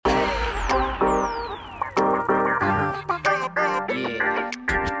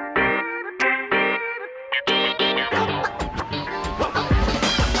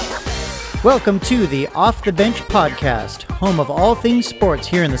Welcome to the Off the Bench podcast, home of all things sports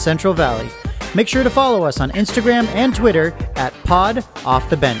here in the Central Valley. Make sure to follow us on Instagram and Twitter at Pod Off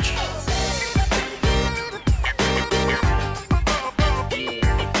the Bench.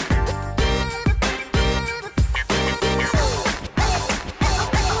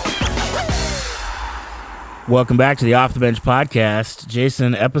 Welcome back to the Off the Bench podcast,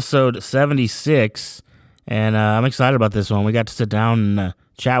 Jason, episode 76, and I'm excited about this one. We got to sit down and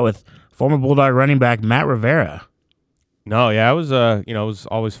chat with former Bulldog running back Matt Rivera. No, yeah, it was it was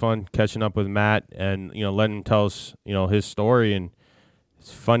always fun catching up with Matt and letting him tell us his story. And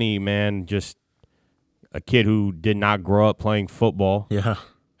it's funny, man, just a kid who did not grow up playing football,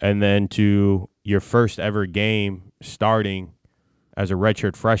 and then to your first ever game starting as a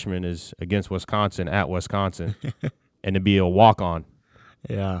redshirt freshman is against Wisconsin at Wisconsin, and to be a walk-on.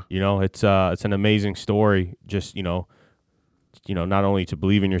 Yeah, it's an amazing story. Just not only to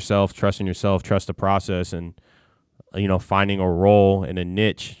believe in yourself, trust the process, and finding a role and a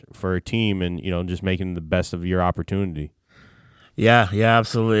niche for a team, and just making the best of your opportunity. Yeah,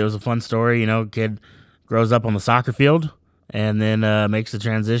 absolutely. It was a fun story. Kid grows up on the soccer field and then makes the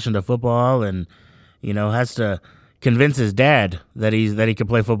transition to football, and has to convince his dad that he could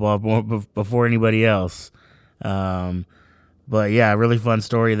play football before anybody else. But yeah, really fun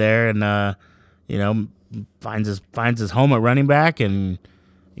story there, and finds his home at running back, and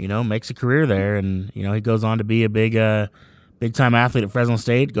makes a career there, and he goes on to be a big time athlete at Fresno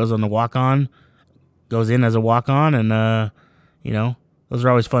State. Goes in as a walk on, and those are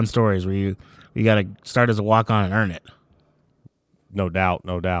always fun stories where you got to start as a walk on and earn it. No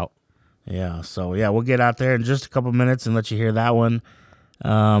doubt. Yeah, so we'll get out there in just a couple minutes and let you hear that one.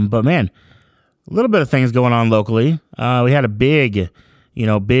 But man, a little bit of things going on locally. We had a big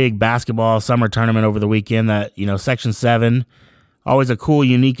basketball summer tournament over the weekend that, Section 7, always a cool,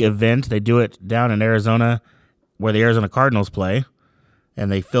 unique event. They do it down in Arizona where the Arizona Cardinals play,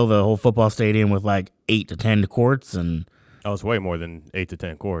 and they fill the whole football stadium with like 8 to 10 courts. And it's way more than 8 to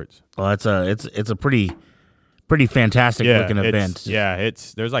 10 courts. Well, it's a pretty fantastic looking event.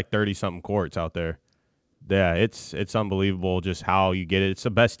 There's like 30-something courts out there. Yeah, it's unbelievable just how you get it. It's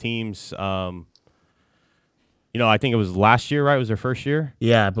the best teams. I think it was last year, right? It was their first year?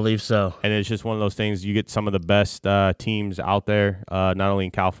 Yeah, I believe so. And it's just one of those things. You get some of the best teams out there, not only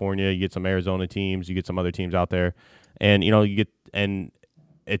in California. You get some Arizona teams. You get some other teams out there. And,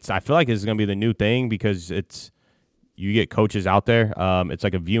 I feel like it's going to be the new thing because you get coaches out there. It's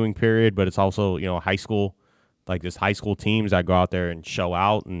like a viewing period, but it's also, high school. Like this high school teams that go out there and show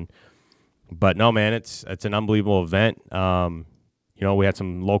out, but no, man, it's an unbelievable event. We had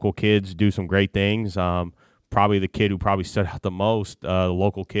some local kids do some great things. Probably the kid who probably stood out the most, the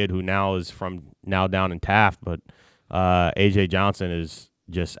local kid who now is from down in Taft, but AJ Johnson is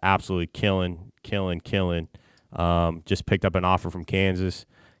just absolutely killing. Just picked up an offer from Kansas.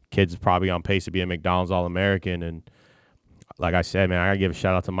 Kid's probably on pace to be a McDonald's All-American, and like I said, man, I got to give a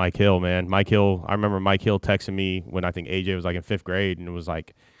shout-out to Mike Hill, man. I remember Mike Hill texting me when I think AJ was, like, in 5th grade, and it was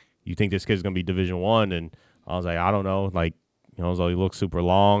like, you think this kid's going to be Division I? And I was like, I don't know. Like, I was like, he looks super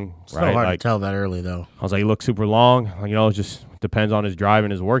long. It's so hard to tell that early, though. I was like, he looks super long. It just depends on his drive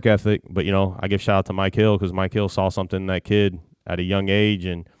and his work ethic. But, I give shout-out to Mike Hill because Mike Hill saw something in that kid at a young age,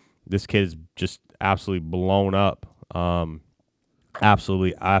 and this kid is just absolutely blown up.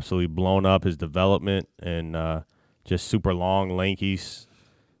 Absolutely blown up his development, and just super long, lanky.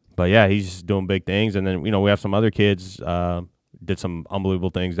 But, yeah, he's just doing big things. And then, we have some other kids did some unbelievable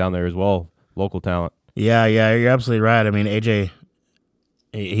things down there as well, local talent. Yeah, you're absolutely right. I mean, AJ,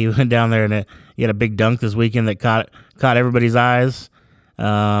 he went down there and he had a big dunk this weekend that caught everybody's eyes.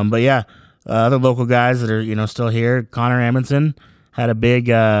 But, yeah, other local guys that are, still here, Connor Amundsen had a big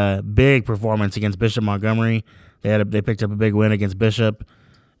performance against Bishop Montgomery. They picked up a big win against Bishop,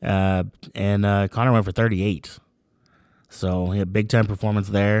 and Connor went for 38. So he had a big-time performance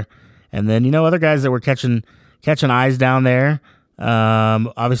there. And then, other guys that were catching eyes down there.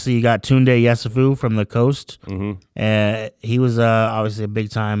 Obviously, you got Tunde Yesufu from the coast. Mm-hmm. He was obviously a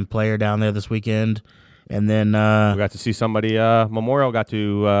big-time player down there this weekend. And then we got to see somebody. Memorial got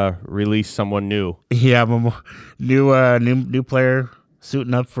to release someone new. Yeah, new player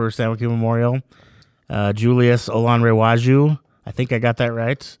suiting up for San Joaquin Memorial. Julius Olanrewaju. I think I got that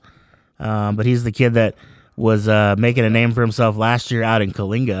right. But he's the kid that was making a name for himself last year out in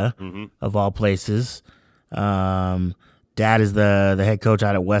Coalinga, of all places. Dad is the head coach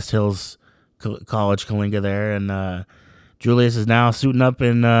out at West Hills College, Coalinga there, and Julius is now suiting up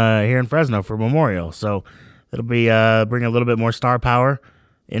in here in Fresno for Memorial. So it'll be bring a little bit more star power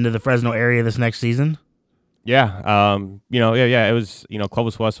into the Fresno area this next season. Yeah, yeah. It was,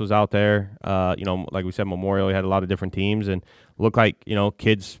 Clovis West was out there. Like we said, Memorial, we had a lot of different teams, and looked like,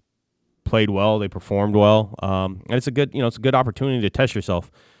 kids played well, they performed well. And it's a good opportunity to test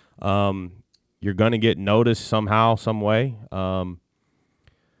yourself. You're gonna get noticed somehow, some way. And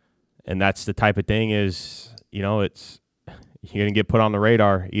that's the type of thing is, it's you're gonna get put on the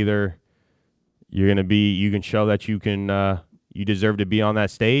radar. Either you can show that you deserve to be on that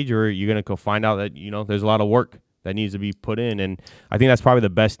stage, or you're gonna go find out that there's a lot of work that needs to be put in. And I think that's probably the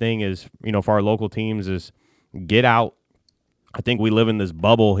best thing is for our local teams is get out. I think we live in this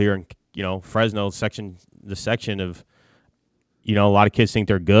bubble here in Fresno section, the section of a lot of kids think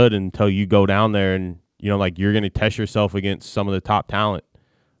they're good until you go down there and like you're gonna test yourself against some of the top talent.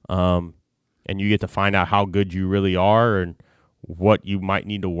 And you get to find out how good you really are and what you might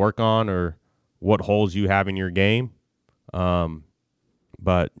need to work on or what holes you have in your game.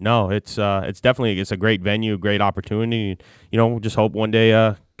 But no, it's definitely a great venue, great opportunity. Just hope one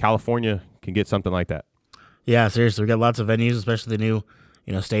day California can get something like that. Yeah, seriously, we got lots of venues, especially the new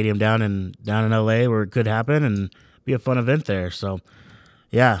stadium down in LA where it could happen and be a fun event there. So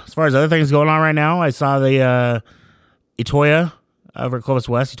yeah, as far as other things going on right now, I saw the Etoya over at Clovis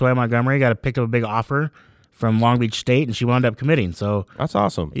West, Etoya Montgomery picked up a big offer from Long Beach State, and she wound up committing. So that's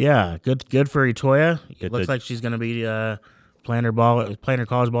awesome. Yeah, good for Etoya. It looks like she's going to be playing her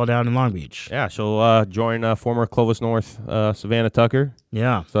college ball down in Long Beach. Yeah, she'll join former Clovis North Savannah Tucker.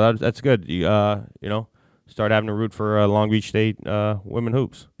 Yeah, so that's good. You start having to root for Long Beach State women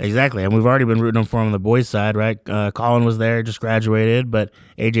hoops. Exactly, and we've already been rooting for them on the boys' side, right? Colin was there, just graduated, but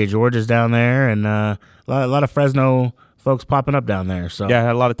AJ George is down there, and a lot of Fresno folks popping up down there. So yeah, I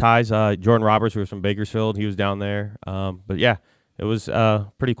had a lot of ties. Jordan Roberts, who was from Bakersfield, he was down there. But yeah, it was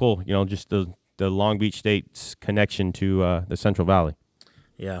pretty cool. Just the Long Beach State's connection to the Central Valley.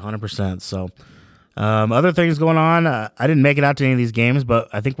 Yeah, 100%. So other things going on. I didn't make it out to any of these games, but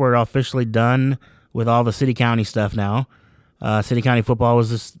I think we're officially done with all the city-county stuff now. City-county football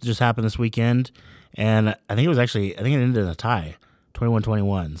was just happened this weekend, and I think it ended in a tie,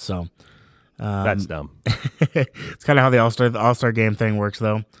 21-21. So that's dumb. It's kind of how the All-Star game thing works,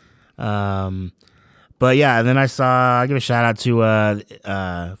 though. But yeah, and then I'll give a shout out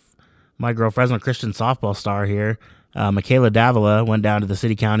to my girl Fresno Christian softball star here, Michaela Davila, went down to the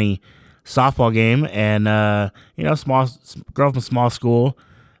City County softball game, and small girl from small school,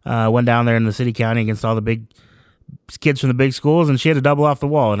 went down there in the City County against all the big kids from the big schools, and she had to double off the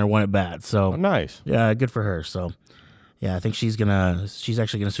wall in her one at bat. So nice. Yeah, good for her. So yeah, I think she's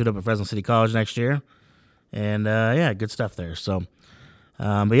actually gonna suit up at Fresno City College next year, and yeah, good stuff there. So,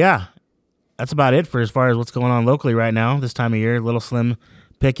 but yeah, that's about it for as far as what's going on locally right now this time of year. A little slim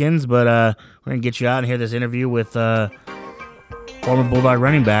pickings, but we're gonna get you out and hear this interview with former Bulldog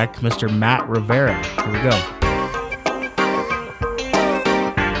running back Mr. Matt Rivera. Here we go.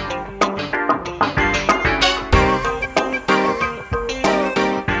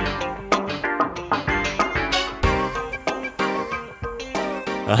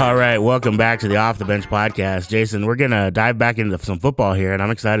 All right, welcome back to the Off the Bench podcast. Jason, we're going to dive back into some football here, and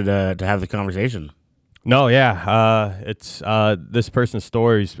I'm excited to have the conversation. No, yeah, it's this person's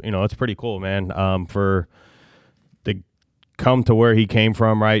stories, it's pretty cool, man, to come to where he came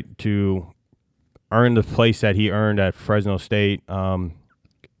from, right, to earn the place that he earned at Fresno State.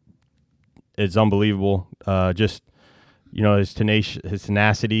 It's unbelievable. Just his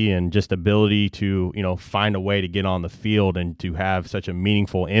tenacity and just ability to, find a way to get on the field and to have such a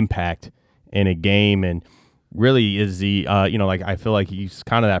meaningful impact in a game. And really is the, I feel like he's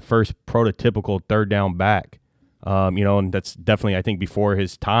kind of that first prototypical third down back, and that's definitely, I think, before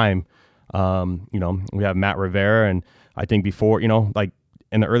his time. We have Matt Rivera, and I think before, like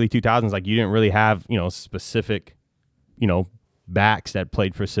in the early 2000s, like you didn't really have, specific, backs that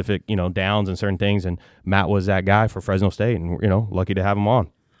played specific, downs and certain things, and Matt was that guy for Fresno State, and lucky to have him on.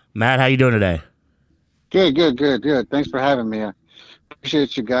 Matt, how you doing today? Good. Thanks for having me. I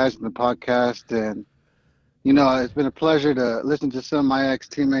appreciate you guys in the podcast, and it's been a pleasure to listen to some of my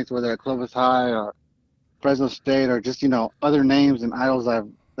ex-teammates, whether at Clovis High or Fresno State or just other names and idols that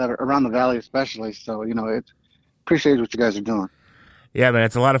are around the valley, especially. So it's appreciate what you guys are doing. Yeah, man,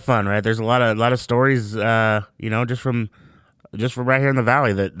 it's a lot of fun, right? There's a lot of stories, just from right here in the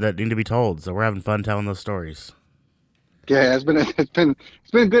valley that need to be told. So we're having fun telling those stories. Yeah, it's been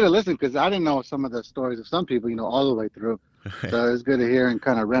good to listen because I didn't know some of the stories of some people, all the way through. So it's good to hear and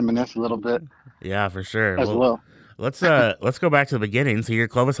kind of reminisce a little bit. Yeah, for sure. As well. Let's go back to the beginning. So you're a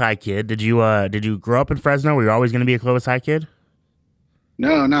Clovis High kid. Did you grow up in Fresno? Were you always going to be a Clovis High kid?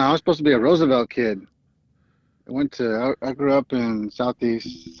 No. I was supposed to be a Roosevelt kid. I grew up in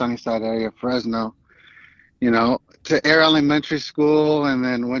southeast Sunnyside area, Fresno. to Air Elementary School, and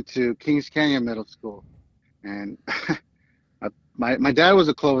then went to Kings Canyon Middle School. And my dad was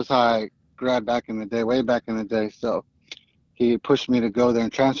a Clovis High grad back in the day, way back in the day. So he pushed me to go there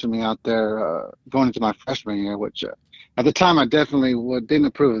and transfer me out there going into my freshman year, which at the time I definitely didn't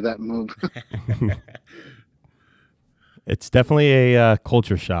approve of that move. It's definitely a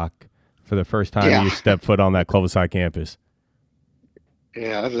culture shock for the first time you step foot on that Clovis High campus.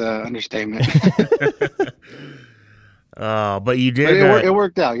 Yeah, that's an understatement. But you did. But it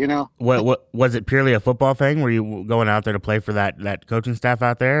worked out, What was it? Purely a football thing? Were you going out there to play for that coaching staff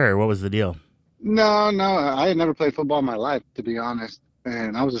out there, or what was the deal? No, I had never played football in my life, to be honest.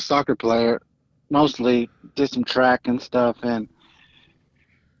 And I was a soccer player, mostly did some track and stuff. And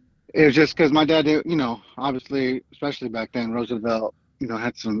it was just because my dad did, obviously, especially back then, Roosevelt,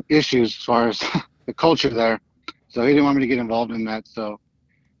 had some issues as far as the culture there. So he didn't want me to get involved in that. So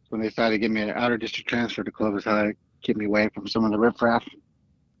when they decided to give me an outer district transfer to Clovis High, keep me away from some of the riffraff.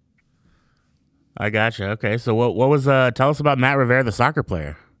 I gotcha. Okay, so what was tell us about Matt Rivera, the soccer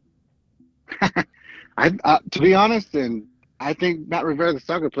player. To be honest, and I think Matt Rivera, the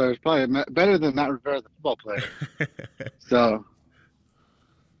soccer player, is probably better than Matt Rivera, the football player. So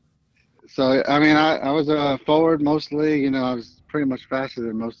I mean, I was a forward mostly. I was pretty much faster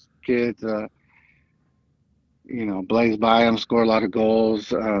than most kids. Blazed by them, scored a lot of goals.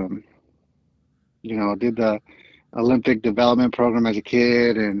 Did the Olympic development program as a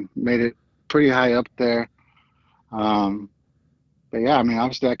kid and made it pretty high up there. But yeah, I mean,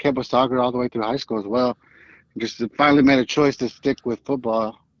 obviously I kept with soccer all the way through high school as well. Just finally made a choice to stick with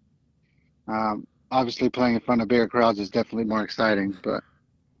football. Obviously playing in front of bigger crowds is definitely more exciting, but.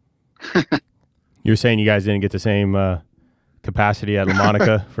 You're saying you guys didn't get the same capacity at La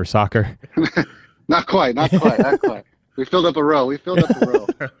Monica for soccer? Not quite. We filled up a row.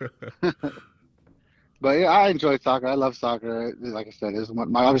 But yeah, I enjoy soccer. I love soccer. Like I said, it's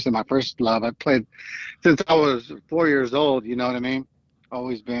obviously my first love. I played since I was 4 years old. You know what I mean?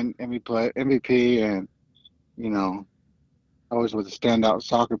 Always been MVP, and always was a standout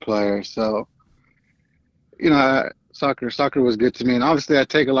soccer player. So soccer was good to me, and obviously I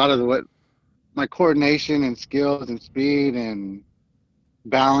take a lot of my coordination and skills and speed and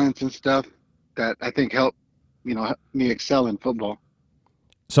balance and stuff that I think helped me excel in football.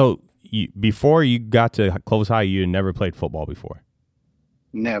 So before you got to Clovis High, you had never played football before?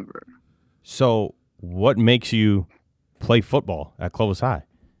 Never. So what makes you play football at Clovis High?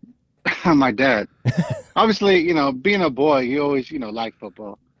 My dad. Obviously, being a boy, you always, like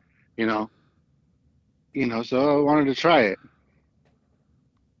football, so I wanted to try it.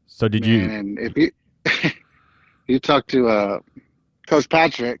 So did you? And if you talk to Coach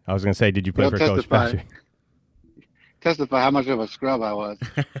Patrick. I was going to say, did you play for Coach Patrick? Testify how much of a scrub I was.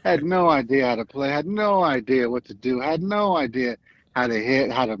 Had no idea how to play, had no idea what to do, had no idea how to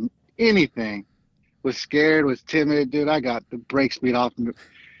hit, anything. Was scared, was timid. Dude, I got the brake speed off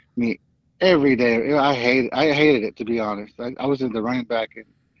me every day. I hated it, to be honest. I was in the running back, and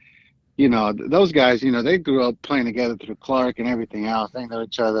those guys, they grew up playing together through Clark and everything else. They know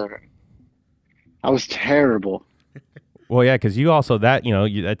each other. I was terrible. Well, yeah, because you also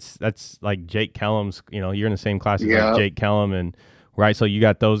that's like Jake Kellum's. You're in the same class as like Jake Kellum, and right. So you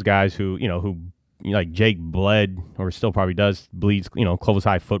got those guys who like Jake bled or still probably bleeds. Clovis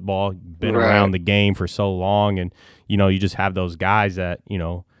High football, been around the game for so long, and you just have those guys that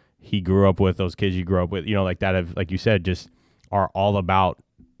he grew up with, those kids you grew up with, like that have, like you said, just are all about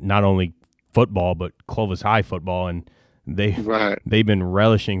not only football but Clovis High football, and they've been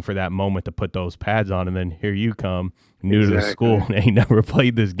relishing for that moment to put those pads on, and then here you come. New to the school, and they never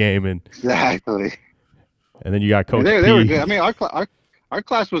played this game, and exactly. And then you got Coach They P. were good. I mean, our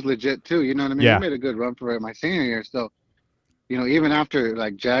class was legit too. You know what I mean? Yeah. We made a good run for it my senior year. So, even after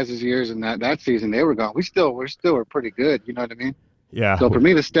like Jazz's years and that season, they were gone. We still were pretty good. You know what I mean? Yeah. So for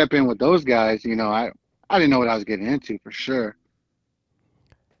me to step in with those guys, I didn't know what I was getting into for sure.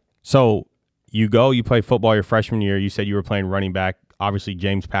 So you play football your freshman year. You said you were playing running back. Obviously,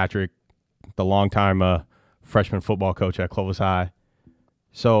 James Patrick, the longtime freshman football coach at Clovis High.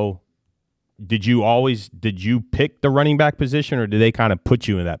 So did you pick the running back position, or did they kind of put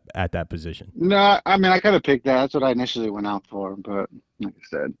you at that position? No, I mean, I kind of picked that. That's what I initially went out for. But like I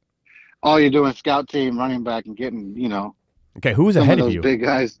said, all you're doing scout team, running back, and getting, Okay, who was ahead of you? Big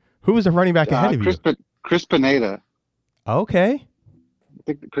guys. Who was the running back ahead of you? Chris Pineda. Okay. I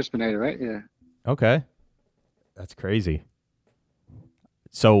think Chris Pineda, right? Yeah. Okay. That's crazy.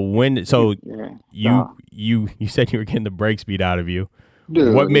 So you said you were getting the brake speed out of you.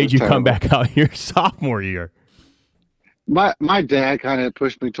 Dude, what made you terrible. come back out your sophomore year? My dad kind of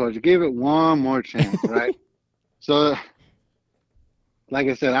pushed me towards you. Give it one more chance, right? So, like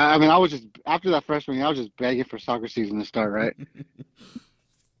I said, I mean, I was just after that freshman year, I was just begging for soccer season to start, right?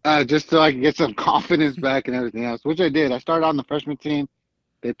 Just so I could get some confidence back and everything else, which I did. I started on the freshman team.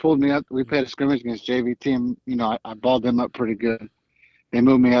 They pulled me up. We played a scrimmage against JV team. You know, I balled them up pretty good. They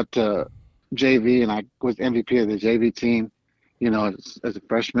moved me up to JV, and I was MVP of the JV team. You know, as a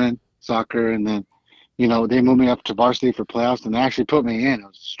freshman soccer, and then, you know, they moved me up to varsity for playoffs, and they actually put me in. It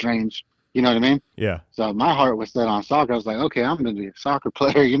was strange. You know what I mean? Yeah. So my heart was set on soccer. I was like, okay, I'm going to be a soccer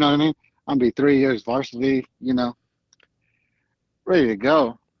player. You know what I mean? I'm going to be 3 years varsity, you know, ready to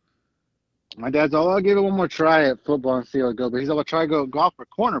go. My dad's all, I'll give it one more try at football and see how it goes. But he's all, I'll try to go off for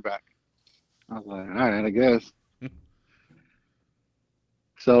cornerback. I was like, all right, I guess.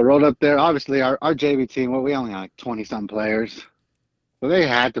 So rolled up there. Obviously, our JV team, well, we only had like 20-some players. So they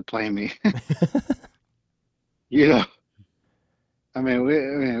had to play me. You know, I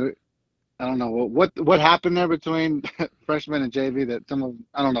mean, I don't know what happened there between freshman and JV that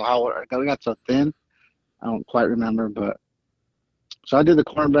I don't know how we got so thin. I don't quite remember, but so I did the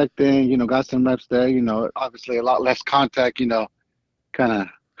cornerback thing, you know, got some reps there, you know, obviously a lot less contact, you know, kind of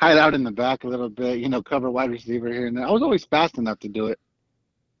hide out in the back a little bit, you know, cover wide receiver here and there. I was always fast enough to do it.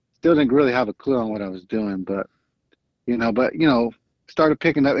 Still didn't really have a clue on what I was doing, but started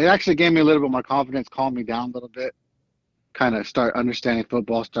picking up. It actually gave me a little bit more confidence, calmed me down a little bit, kind of start understanding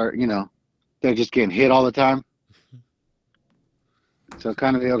football, they're just getting hit all the time. So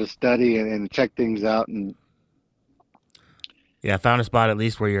kind of be able to study and check things out. And Yeah, found a spot at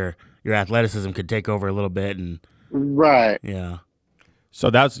least where your athleticism could take over a little bit, and right. yeah.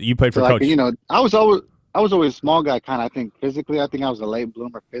 So you played for Coach. You know, I was always a small guy, kind of. I think physically, I think I was a late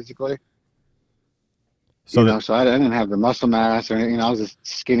bloomer physically. So so I didn't have the muscle mass or anything. You know, I was a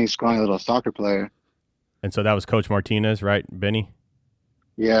skinny, scrawny little soccer player. And so that was Coach Martinez, right, Benny?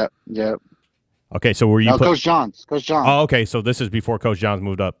 Yeah. Okay, so were you? Coach Johns. Oh, okay. So this is before Coach Johns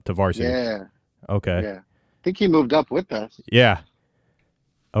moved up to varsity. Yeah. Okay. Yeah. I think he moved up with us. Yeah.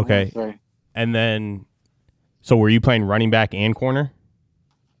 Okay. And then, so were you playing running back and corner?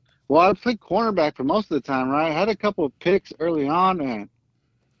 Well, I played cornerback for most of the time, right? I had a couple of picks early on and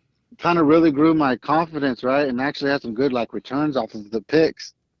kind of really grew my confidence, right? And actually had some good, like, returns off of the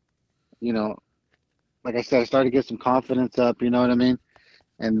picks. You know, like I said, I started to get some confidence up, you know what I mean?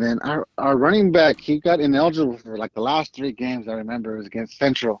 And then our running back, he got ineligible for, like, the last 3 games I remember. It was against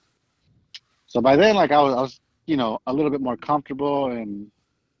Central. So by then, like, I was you know, a little bit more comfortable in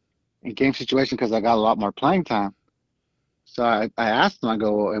game situation because I got a lot more playing time. So I asked him, I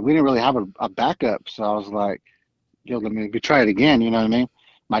go, and we didn't really have a backup. So I was like, yo, let me try it again. You know what I mean?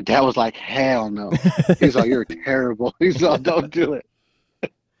 My dad was like, hell no. He's like, you're terrible. He's like, don't do it.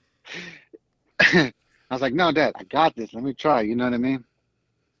 I was like, no, Dad, I got this. Let me try. You know what I mean?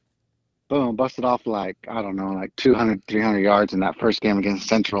 Boom, busted off like, I don't know, like 200, 300 yards in that first game against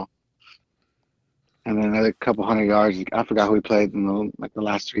Central. And then another couple hundred yards. I forgot who we played in the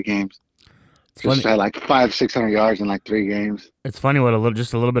last 3 games. Just had like 500-600 yards in like 3 games. It's funny what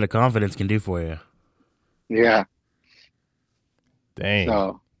just a little bit of confidence can do for you. Yeah. Dang.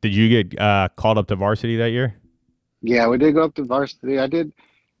 So, did you get called up to varsity that year? Yeah, we did go up to varsity. I did.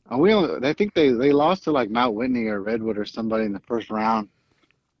 I think they lost to like Mount Whitney or Redwood or somebody in the first round.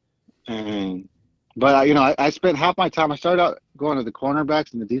 But you know, I spent half my time. I started out going to the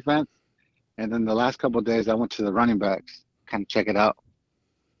cornerbacks and the defense, and then the last couple of days I went to the running backs, kind of check it out.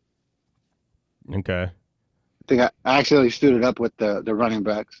 Okay. I think I actually suited up with the running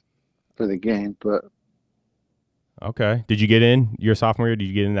backs for the game, but. Okay. Did you get in your sophomore year? Did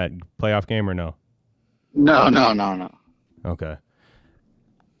you get in that playoff game or no? No. Okay.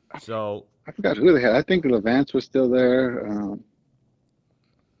 So I forgot who they had. I think Levance was still there.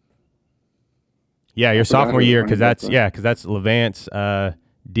 Yeah, your sophomore year, because that's Levance,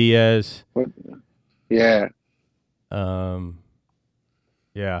 Diaz. Yeah.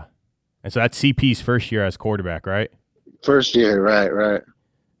 Yeah. And so that's CP's first year as quarterback, right? First year, right.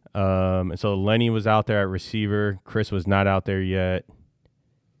 And so Lenny was out there at receiver. Chris was not out there yet.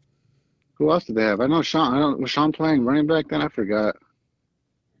 Who else did they have? I know Sean. Was Sean playing running back then? I forgot.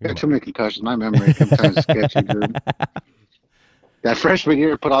 I got too many concussions. My memory sometimes is sketchy, dude. That freshman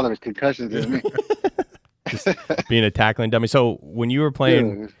year put all those concussions in me. Just being a tackling dummy. So when you were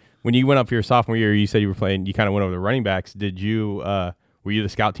playing, when you went up for your sophomore year, you said you were playing. You kind of went over the running backs. Did you? Were you the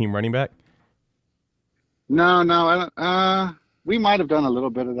scout team running back? No. I don't. We might have done a little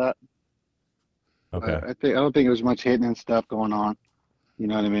bit of that. Okay. I don't think there was much hitting and stuff going on. You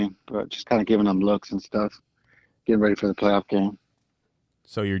know what I mean? But just kind of giving them looks and stuff, getting ready for the playoff game.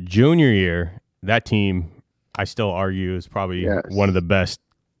 So your junior year, that team, I still argue, is probably one of the best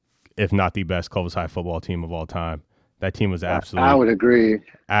if not the best Clovis High football team of all time. That team was I would agree.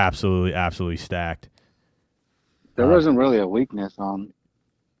 absolutely stacked. There wasn't really a weakness on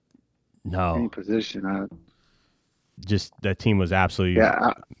any No, position. just that team was absolutely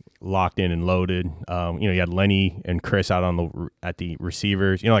locked in and loaded. You had Lenny and Chris out at the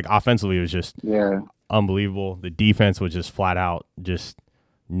receivers. Like offensively, it was just unbelievable. The defense was just flat out just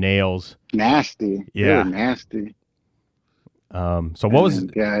nails. Nasty. Yeah, they were nasty. So what was?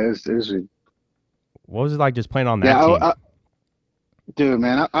 What was it like just playing on that team? Dude,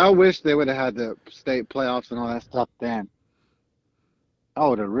 man, I wish they would have had the state playoffs and all that stuff then. It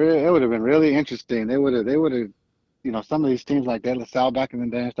would have been really interesting. They would have, some of these teams like De La Salle back in the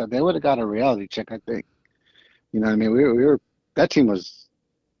day and stuff, they would have got a reality check, I think. You know what I mean? We were that team was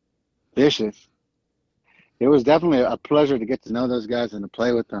vicious. It was definitely a pleasure to get to know those guys and to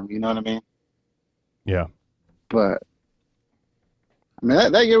play with them. You know what I mean? Yeah. But I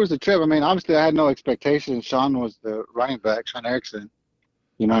mean, that year was a trip. I mean, obviously, I had no expectations. Sean was the running back, Sean Erickson.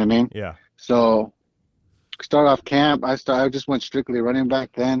 You know what I mean? Yeah. So, start off camp. I just went strictly running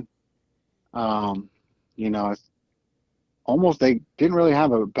back then. It's almost they didn't really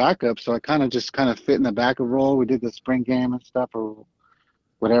have a backup, so I kind of fit in the backup role. We did the spring game and stuff, or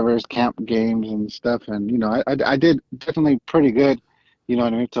whatever is camp games and stuff, and I did definitely pretty good. You know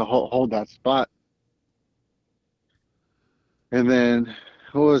what I mean, to hold that spot. And then,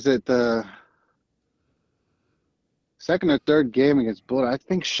 who was it? The second or third game against Bullard, I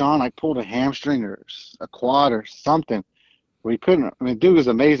think Sean pulled a hamstring or a quad or something where he couldn't. I mean, dude was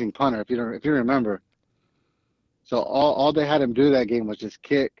an amazing punter if you remember. So all they had him do that game was just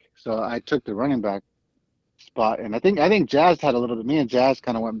kick. So I took the running back spot, and I think Jazz had a little bit. Me and Jazz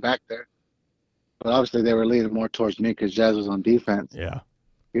kind of went back there, but obviously they were leaning more towards me because Jazz was on defense. Yeah.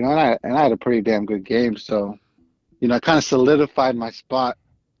 And I had a pretty damn good game, so. I kind of solidified my spot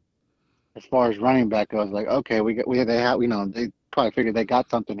as far as running back goes. Like, okay, they probably figured they got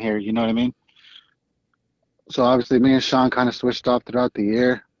something here. You know what I mean? So obviously, me and Sean kind of switched off throughout the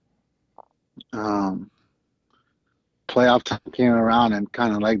year. Playoff time came around and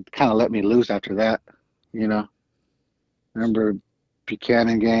kind of let me loose after that. Remember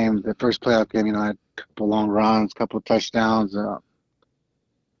Buchanan game, the first playoff game. I had a couple long runs, couple touchdowns.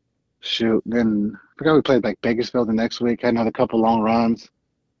 Then I forgot we played like Bakersfield the next week. Had another couple long runs.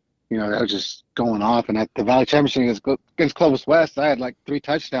 That was just going off. And at the Valley Championship against Clovis West, I had like 3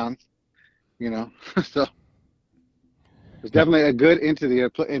 touchdowns. So it was definitely a good in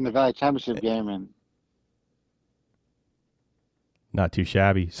the Valley Championship game, and not too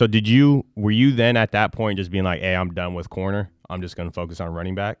shabby. So were you then at that point just being like, hey, I'm done with corner. I'm just going to focus on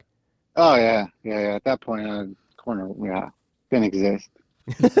running back? Oh yeah. At that point, corner, didn't exist.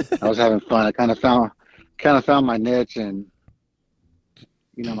 I was having fun. I kind of found my niche and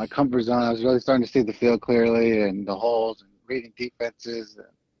my comfort zone. I was really starting to see the field clearly and the holes and reading defenses. And,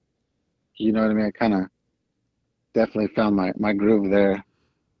 you know what I mean? I kind of definitely found my groove there.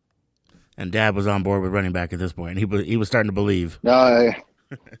 And Dad was on board with running back at this point. He was starting to believe. Yeah,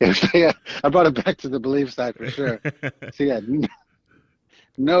 I brought it back to the belief side for sure. So yeah,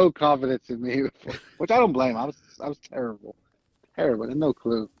 no confidence in me, which I don't blame. I was terrible. Terrible, and no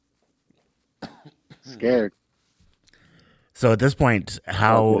clue. Scared. So at this point,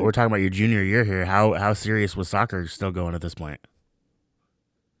 we're talking about your junior year here. How serious was soccer still going at this point?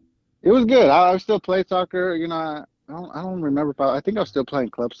 It was good. I still played soccer. I don't remember I think I was still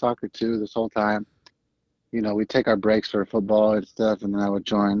playing club soccer too this whole time. We'd take our breaks for football and stuff, and then I would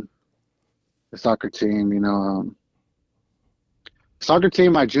join the soccer team. Soccer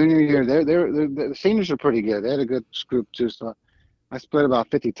team my junior year, the seniors are pretty good. They had a good group too, so I split about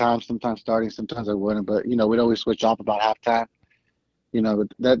 50 times, sometimes starting, sometimes I wouldn't, but we'd always switch off about halftime.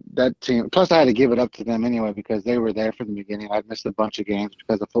 That team. Plus, I had to give it up to them anyway because they were there from the beginning. I'd missed a bunch of games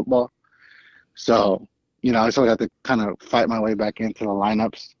because of football, so I still had to kind of fight my way back into the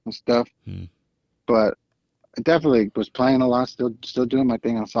lineups and stuff. But I definitely was playing a lot, still doing my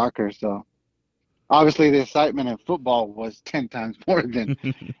thing on soccer. So obviously, the excitement in football was 10 times more than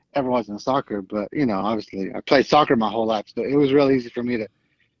ever was in soccer. But, obviously, I played soccer my whole life. So it was real easy for me to,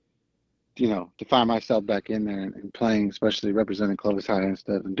 to find myself back in there and playing, especially representing Clovis High and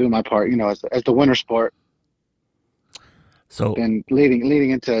stuff, and doing my part, as the winter sport. So then leading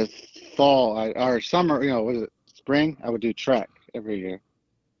into fall or summer, what is it, spring, I would do track every year.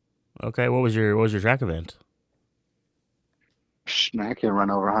 Okay, what was your track event? Man, I can't run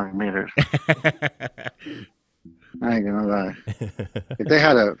over 100 meters. I ain't gonna lie. If they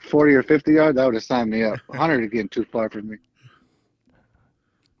had a 40 or 50 yard, that would have signed me up. 100 is getting too far for me.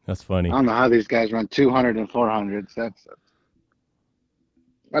 That's funny. I don't know how these guys run 200 and 400s.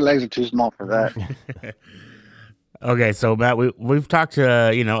 My legs are too small for that. Okay, so Matt, we've talked to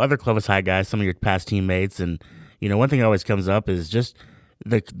other Clovis High guys, some of your past teammates, and one thing that always comes up is just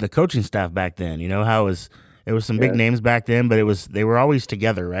the coaching staff back then. You know how it was some big Yes. names back then, but they were always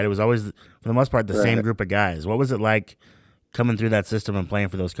together, right? It was always for the most part the same Right. group of guys. What was it like coming through that system and playing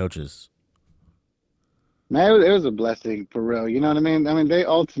for those coaches? Man, it was a blessing for real. You know what I mean? I mean, they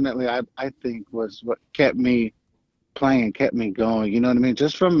ultimately, I think, was what kept me playing, kept me going. You know what I mean?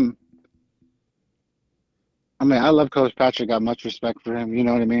 I mean, I love Coach Patrick. Got much respect for him. You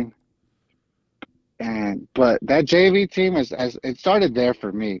know what I mean? But that JV team as it started there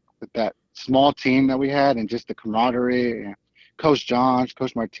for me with that small team that we had and just the camaraderie and Coach Johns,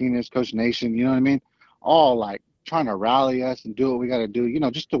 Coach Martinez, Coach Nation. You know what I mean? All like trying to rally us and do what we got to do. You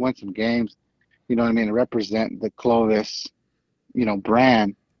know, just to win some games. You know what I mean? To represent the Clovis,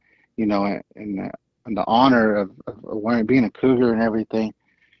 brand. And the honor of wearing being a Cougar and everything.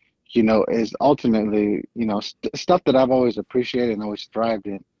 Is ultimately, stuff that I've always appreciated and always thrived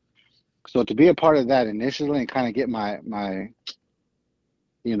in. So to be a part of that initially and kind of get my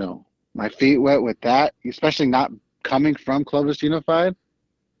feet wet with that, especially not coming from Clovis Unified,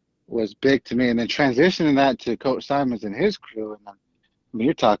 was big to me. And then transitioning that to Coach Simons and his crew, and I mean,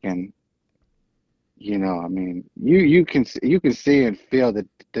 you're talking, I mean, you can see and feel the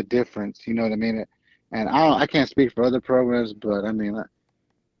difference. You know what I mean? And I can't speak for other programs, but I mean,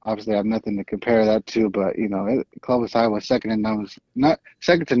 obviously, I have nothing to compare that to, but Clovis High was not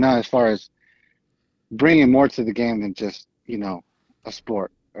second to none as far as bringing more to the game than just a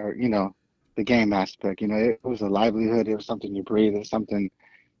sport or the game aspect. It was a livelihood. It was something you breathe. It's something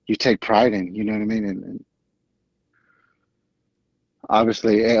you take pride in. You know what I mean? And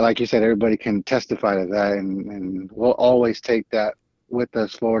obviously, like you said, everybody can testify to that, and we'll always take that with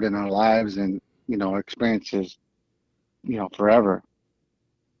us forward in our lives and our experiences, forever.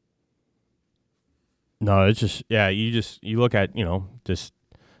 No, it's just you look at just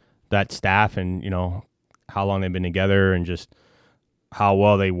that staff and how long they've been together and just how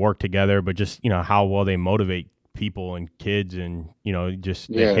well they work together, but just how well they motivate people and kids and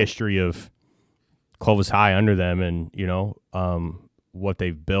just the Yeah. history of Clovis High under them and what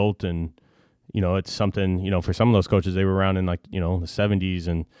they've built and it's something for some of those coaches they were around in like the 70s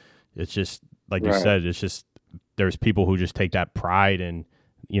and it's just like you Right. said, it's just there's people who just take that pride and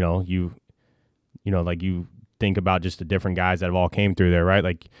like you think about just the different guys that have all came through there, right?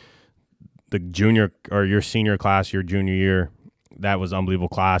 Like the junior or your senior class, your junior year, that was unbelievable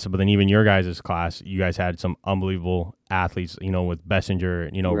class. But then even your guys' class, you guys had some unbelievable athletes, with Bessinger,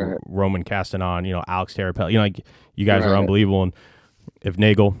 Right. Roman Castanon, Alex Terapel, like you guys are Right. unbelievable. And if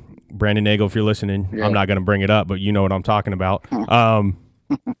Brandon Nagel, if you're listening, Yeah. I'm not going to bring it up, but you know what I'm talking about.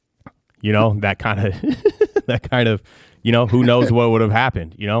 That kind of, who knows what would have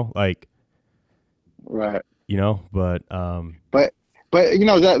happened, like, Right. but But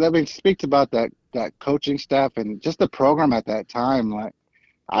that speaks about that coaching staff and just the program at that time. Like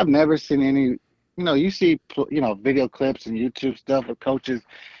I've never seen any. You see video clips and YouTube stuff of coaches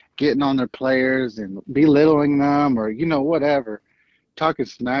getting on their players and belittling them or whatever, talking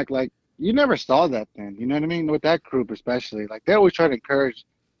smack. Like you never saw that then. You know what I mean? With that group especially, like they always try to encourage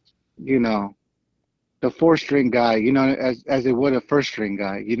you know the 4th string guy. As they would a 1st string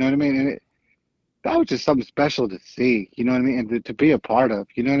guy. You know what I mean? And that was just something special to see, you know what I mean, and to be a part of,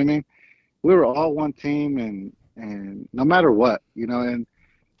 you know what I mean. We were all one team, and no matter what, and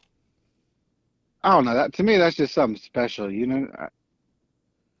I don't know, that to me that's just something special, it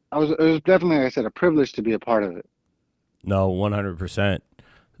was definitely, like I said, a privilege to be a part of it. no, 100%.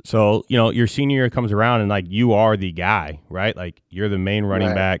 So, your senior year comes around and like you are the guy, right? Like you're the main running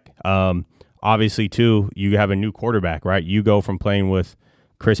Right. back. Obviously too, you have a new quarterback, right? You go from playing with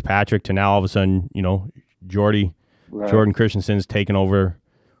Chris Patrick to now all of a sudden, Right. Jordan Christensen's taken over,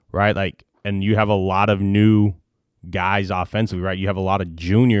 right? Like, and you have a lot of new guys offensively, right? You have a lot of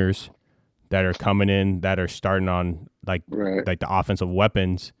juniors that are coming in that are starting on like Right. the offensive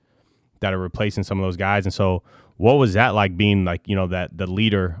weapons that are replacing some of those guys. And so, what was that like being like that the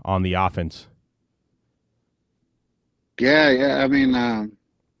leader on the offense? Yeah. I mean,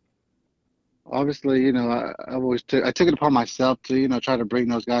 obviously, I took it upon myself to try to bring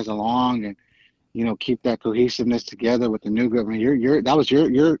those guys along and keep that cohesiveness together with the new group. I mean, that was your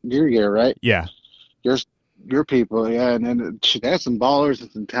year, right? Yeah, your your people, yeah, and then they had some ballers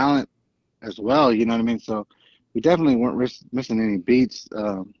and some talent as well. You know what I mean? So we definitely weren't missing any beats.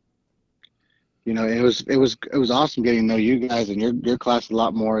 It was awesome getting to know you guys and your class a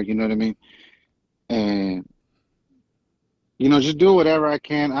lot more. You know what I mean? And just do whatever I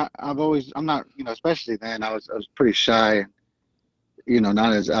can. I'm not, especially then I was pretty shy.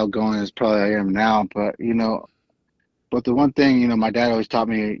 not as outgoing as probably I am now, but the one thing, my dad always taught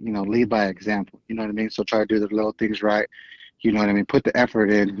me, lead by example. You know what I mean? So try to do the little things right. You know what I mean? Put the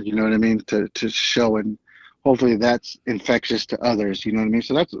effort in, you know what I mean, to show, and hopefully that's infectious to others. You know what I mean?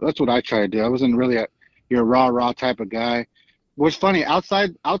 So that's what I try to do. I wasn't really you're a raw type of guy. What's funny,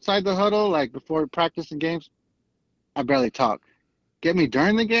 outside the huddle, like before practice and games, I barely talk. Get me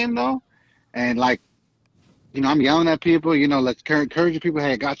during the game though, and like, I'm yelling at people, let's encourage people.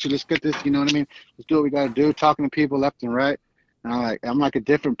 Hey, I got you. Let's get this. You know what I mean? Let's do what we got to do. Talking to people left and right. And I'm like a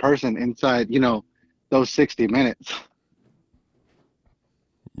different person inside, those 60 minutes.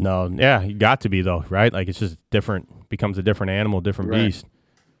 No, yeah, you got to be though, right? Like it's just different, becomes a different animal, different Right. beast.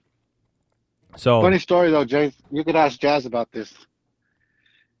 So Funny story though, Jay. You could ask Jazz about this.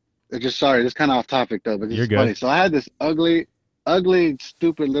 Sorry, this kind of off topic though, but You're it's good. funny. So I had this ugly,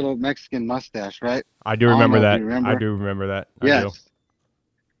 stupid little Mexican mustache, right? I do I don't remember know if that. you remember. I do remember that. I Yes. do.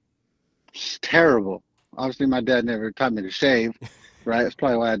 It's terrible. Obviously, my dad never taught me to shave, right? That's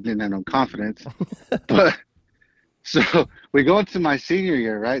probably why I didn't have no confidence. But so we go into my senior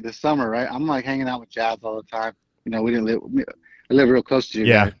year, right? The summer, right? I'm like hanging out with Jazz all the time. We didn't live. I live real close to you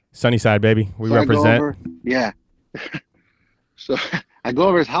Yeah, guys. Sunnyside, baby. We So represent. I go over, yeah. So I go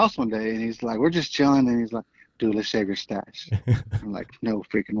over his house one day, and he's like, we're just chilling, and he's like, dude, let's shave your stash. I'm like, no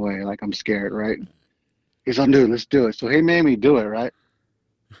freaking way. Like, I'm scared, right? He's like, dude, let's do it. So he made me do it, right?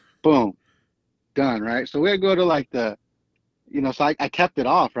 Boom. Done, right? So we go to like so I kept it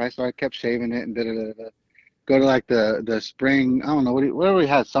off, right? So I kept shaving it and da-da-da-da. Go to like the spring, I don't know, whatever we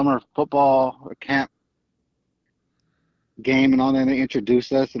had, summer football or camp game and all that. They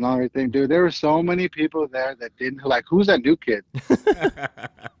introduced us and all everything. Dude, there were so many people there that didn't, like, who's that new kid?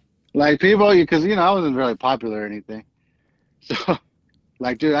 Like, people, because, I wasn't really popular or anything. So,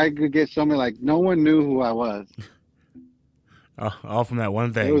 like, dude, I could get so many, like, no one knew who I was. All from that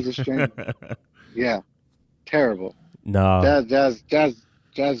one thing. It was a strange, yeah, terrible. No.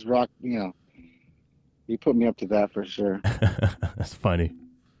 Jazz rock, he put me up to that for sure. That's funny.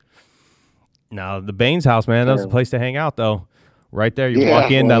 No, the Baines house, man, that was the place to hang out, though. Right there. You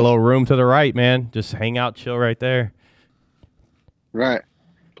walk in, that little room to the right, man. Just hang out, chill right there. Right.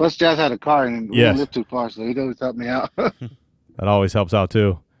 Plus, Jazz had a car, and we didn't live too far, so he'd always help me out. That always helps out,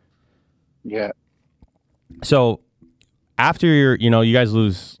 too. Yeah. So, after you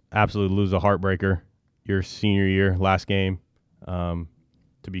guys absolutely lose a heartbreaker your senior year, last game to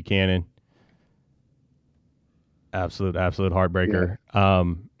Buchanan. Absolute heartbreaker. Yeah.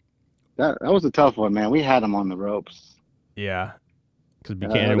 That was a tough one, man. We had him on the ropes. Yeah, because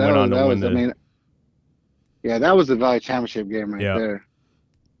Buchanan went on to win that was the Valley Championship game right there.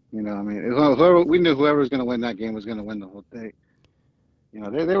 We knew whoever was going to win that game was going to win the whole thing.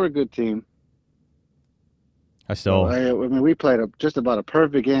 They were a good team. We played just about a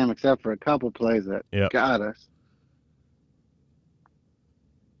perfect game except for a couple plays that got us.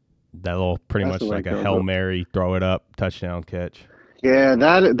 That little pretty much like a Hail Mary, throw it up, touchdown catch. Yeah,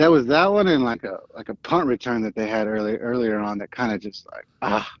 that was that one, and like a punt return that they had earlier on that kind of just like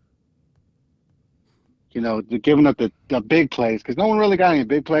giving up the big plays, because no one really got any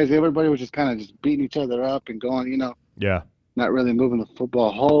big plays. Everybody was just kind of just beating each other up and going, not really moving the football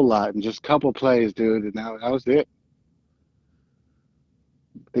a whole lot, and just a couple plays, dude. And that was it.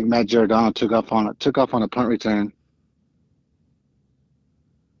 I think Matt Giordano took off on a punt return.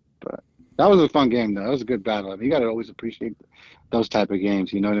 But that was a fun game, though. That was a good battle. I mean, you got to always appreciate those type of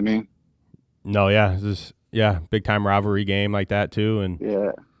games. You know what I mean? No, yeah, big time rivalry game like that too, and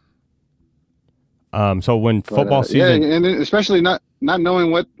So when football season, and especially not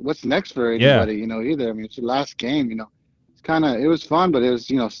knowing what's next for anybody, either. I mean, it's your last game. It was fun, but it was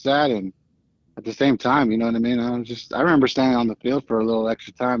sad, and at the same time, you know what I mean. I remember standing on the field for a little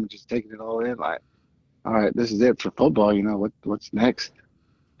extra time and just taking it all in, like, all right, this is it for football. What's next?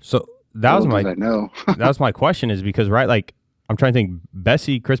 So that was my that was my question, is because like I'm trying to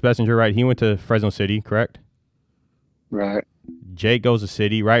think, Chris Bessinger, right? He went to Fresno City, correct? Right. Jake goes to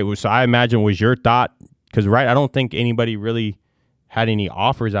City, right? So I imagine was your thought, because I don't think anybody really had any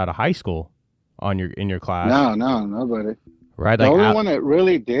offers out of high school in your class. No, nobody. Right. The only one that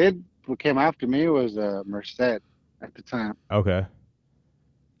really did, who came after me, was Merced at the time. Okay.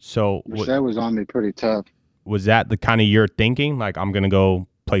 So Merced was on me pretty tough. Was that the kind of your thinking, like, I'm gonna go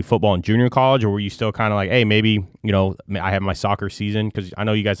play football in junior college, or were you still kind of like, hey, maybe I have my soccer season, because I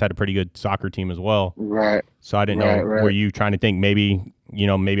know you guys had a pretty good soccer team as well, right? So I didn't know, were you trying to think maybe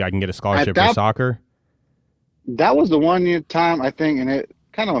I can get a scholarship for soccer? That was the one time, I think, and it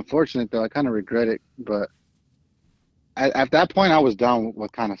kind of unfortunate though. I kind of regret it, but at that point I was done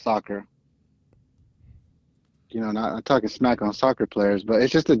with kind of soccer. not talking smack on soccer players, but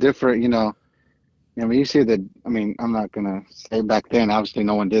it's just a different, you see I'm not gonna say back then, obviously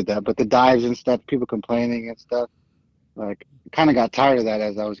no one did that, but the dives and stuff, people complaining and stuff, like, kind of got tired of that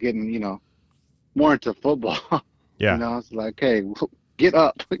as I was getting, more into football. Yeah. It's like, hey, get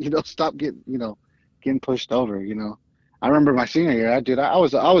up, stop getting pushed over. I remember my senior year, I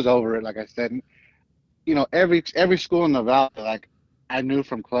was over it, like I said. Every school in the Valley, like, I knew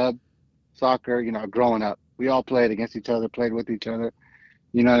from club soccer, growing up, we all played against each other, played with each other.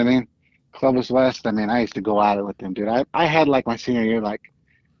 You know what I mean? Clovis West, I used to go at it with them, dude. I had, like, my senior year, like,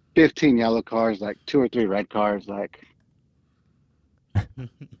 15 yellow cards, like 2 or 3 red cards, like.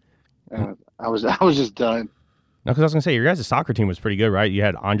 I was just done. No, because I was gonna say your guys' soccer team was pretty good, right? You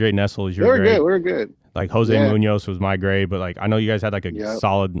had Andre Nessel as your They were grade. good. We were good. Like Jose Munoz was my grade, but like I know you guys had like a Yep.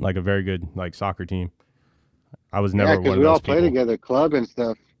 solid, like a very good like soccer team. I was never one because of we those all people. play together, club and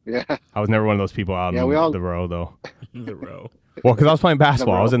stuff. Yeah. I was never one of those people out Yeah, in we all- the row though. The row. Well, because I was playing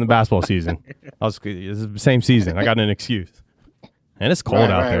basketball. I was row. in the basketball season. It's the same season. I got an excuse. And it's cold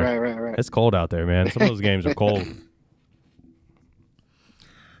out there. Right. It's cold out there, man. Some of those games are cold.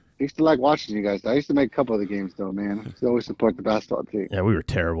 I used to like watching you guys. I used to make a couple of the games, though, man. I used to always support the basketball team. Yeah, we were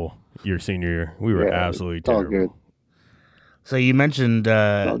terrible your senior year. We were Yeah, absolutely it's all terrible. good. So you mentioned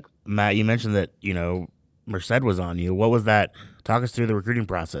Matt. You mentioned that Merced was on you. What was that? Talk us through the recruiting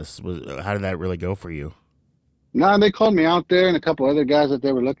process. How did that really go for you? No, they called me out there and a couple other guys that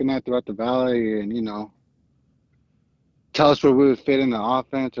they were looking at throughout the valley, and tell us where we would fit in the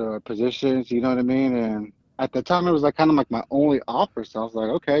offense or our positions. You know what I mean? And at the time, it was like kind of like my only offer. So I was like,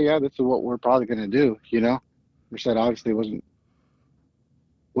 okay, yeah, this is what we're probably gonna do. Merced obviously wasn't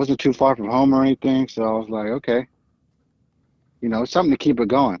too far from home or anything. So I was like, okay, it's something to keep it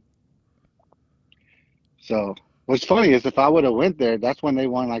going. So what's funny is if I would have went there, that's when they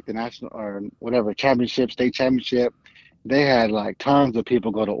won like the national or whatever championship, state championship. They had like tons of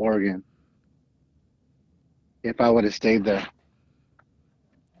people go to Oregon. If I would have stayed there.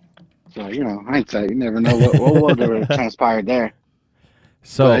 So, hindsight, you never know what would have transpired there.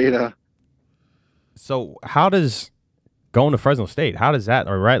 So, But, so how does going to Fresno State, how does that,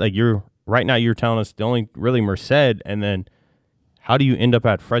 or right, like right now you're telling us the only really Merced, and then how do you end up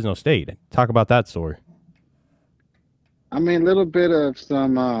at Fresno State? Talk about that story. a little bit of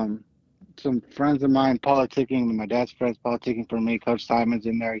some friends of mine politicking, my dad's friends politicking for me. Coach Simon's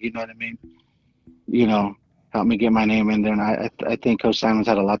in there, you know what I mean? Helped me get my name in there, and I think Coach Simons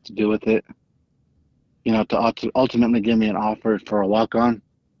had a lot to do with it. To ultimately give me an offer for a walk-on,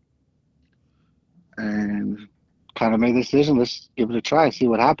 and kind of made the decision. Let's give it a try, see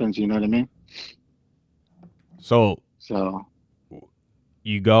what happens. You know what I mean? So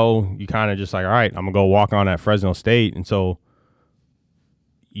you go, you kind of just like, all right, I'm gonna go walk on at Fresno State, and so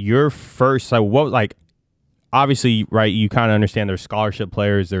your first, obviously, right? You kind of understand there's scholarship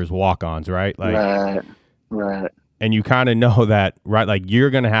players, there's walk-ons, right? Like, right. And you kind of know that, right? Like you're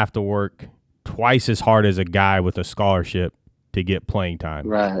going to have to work twice as hard as a guy with a scholarship to get playing time.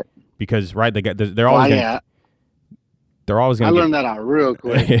 Right. Because, right, they're always going to. They're always going to. I learned that out real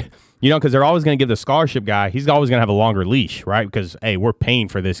quick. Because they're always going to give the scholarship guy. He's always going to have a longer leash, right? Because hey, we're paying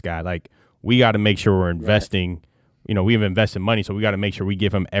for this guy. Like we got to make sure we're investing. Right. We've invested money, so we got to make sure we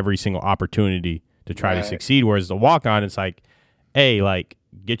give him every single opportunity to try to succeed. Whereas the walk on, it's like, hey, like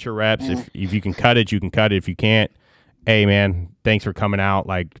get your reps. If you can cut it, you can cut it. If you can't, hey man, thanks for coming out.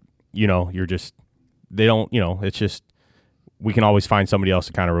 Like, you're just, they don't, it's just, we can always find somebody else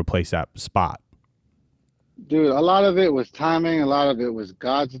to kind of replace that spot. Dude, a lot of it was timing. A lot of it was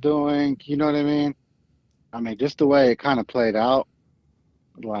God's doing. You know what I mean? Just the way it kind of played out.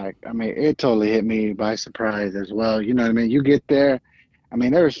 Like, it totally hit me by surprise as well. You know what I mean? You get there.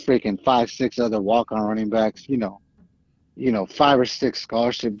 There's freaking 5, 6 other walk-on running backs, 5 or 6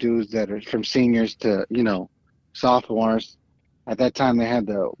 scholarship dudes that are from seniors to, sophomores. At that time, they had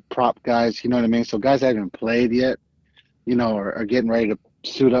the prop guys, you know what I mean? So guys that haven't played yet, or are getting ready to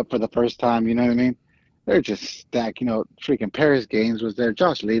suit up for the first time, you know what I mean? They're just stacked, freaking Paris Gaines was there.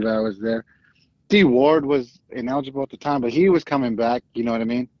 Josh Levi was there. D. Ward was ineligible at the time, but he was coming back, you know what I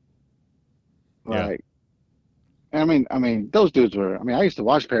mean? Like, yeah. Those dudes were, I used to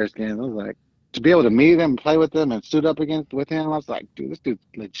watch Paris Gaines. I was like, to be able to meet him, play with him, and suit up with him, I was like, dude, this dude's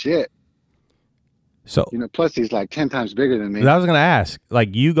legit. So, plus he's like 10 times bigger than me. I was going to ask,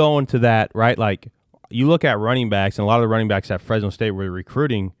 like, you go into that, right? Like, you look at running backs, and a lot of the running backs at Fresno State were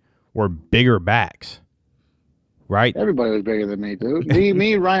recruiting were bigger backs, right? Everybody was bigger than me, dude.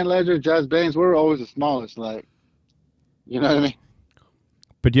 me, Ryan Ledger, Josh Baines, we were always the smallest, like, you know what I mean?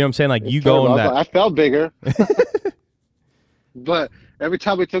 But you know what I'm saying? Like, It's you terrible. go in that. I felt bigger. But every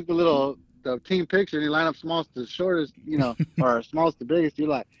time we took the little the team picture and you line up smallest to shortest, or smallest to biggest, you're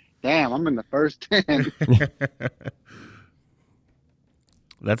like, damn, I'm in the first 10.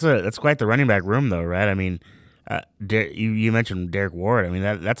 That's quite the running back room, though, right? I mean, you mentioned Derek Ward. I mean,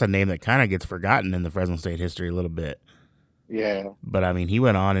 that's a name that kind of gets forgotten in the Fresno State history a little bit. Yeah. But I mean, he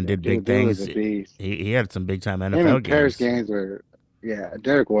went on and did big things. Was a beast. He had some big time NFL Him and games. Paris games were,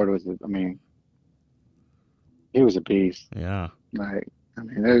 Derek Ward was, he was a beast. Yeah. Like, I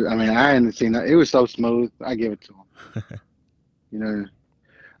hadn't seen that. It was so smooth. I give it to him.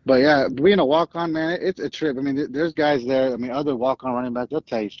 But yeah, being a walk on, man, it's a trip. I mean, there's guys there. I mean, other walk on running backs, they'll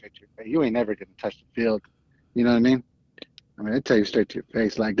tell you straight to your face, you ain't never gonna touch the field. You know what I mean? I mean, they tell you straight to your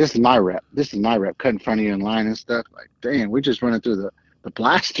face, like, this is my rep. This is my rep, cut in front of you in line and stuff. Like, damn, we're just running through the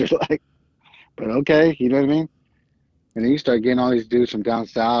blaster. Like, but okay, you know what I mean? And then you start getting all these dudes from down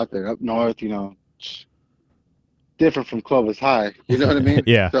south or up north, different from Clovis High. You know what I mean?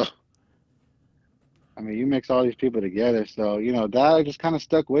 Yeah. So, I mean, you mix all these people together. So, that I just kind of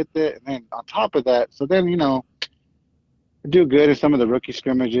stuck with it. And then on top of that, so then, do good in some of the rookie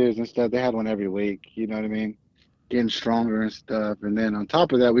scrimmages and stuff. They had one every week. You know what I mean? Getting stronger and stuff. And then on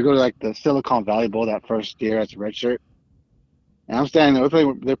top of that, we go to like the Silicon Valley Bowl that first year as a redshirt. And I'm standing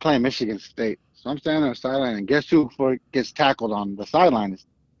there. They're playing Michigan State. So I'm standing on the sideline. And guess who gets tackled on the sideline is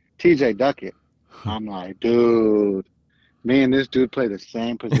TJ Duckett. I'm like, dude, me and this dude play the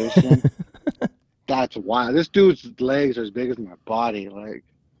same position. That's wild. This dude's legs are as big as my body. Like,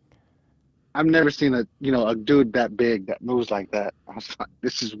 I've never seen a dude that big that moves like that. I was like,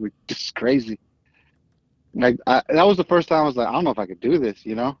 this is crazy. Like, that was the first time I was like, I don't know if I could do this.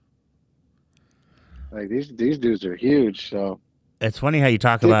 Like, these dudes are huge. So it's funny how you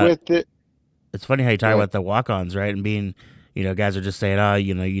talk stick about with it. It's funny how you talk about the walk-ons, right? And being, guys are just saying, oh,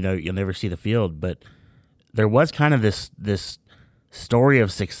 you'll never see the field, but there was kind of this story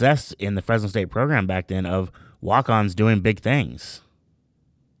of success in the Fresno State program back then of walk-ons doing big things.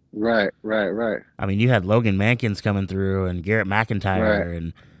 Right. I mean, you had Logan Mankins coming through and Garrett McIntyre,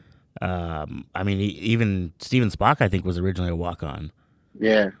 and even Steven Spock, I think, was originally a walk-on.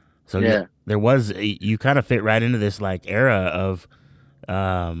 Yeah. So there was you kind of fit right into this like era of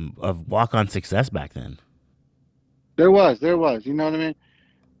walk-on success back then. There was. You know what I mean?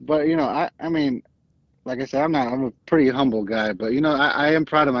 But I mean, like I said, I'm a pretty humble guy, but I am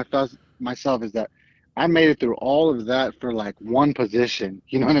proud of myself is that I made it through all of that for like one position.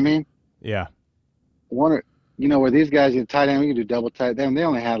 You know what I mean? Yeah. Where these guys in tight end, we can do double tight end. They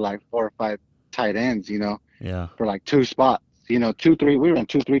only had like 4 or 5 tight ends, Yeah. for like 2 spots. 2, 3. We were in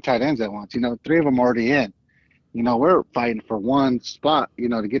 2, 3 tight ends at once. 3 of them already in. We're fighting for one spot.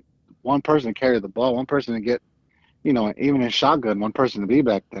 To get one person to carry the ball, one person to get, even in shotgun, one person to be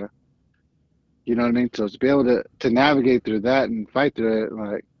back there. You know what I mean? So to be able to navigate through that and fight through it,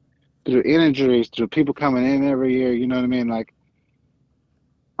 like through injuries, through people coming in every year, you know what I mean? Like,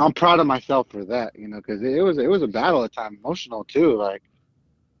 I'm proud of myself for that, because it was a battle at times, emotional too. Like,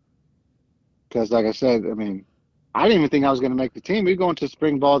 because like I said, I mean, I didn't even think I was going to make the team. We go into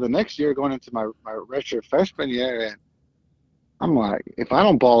spring ball the next year, going into my redshirt freshman year, and I'm like, if I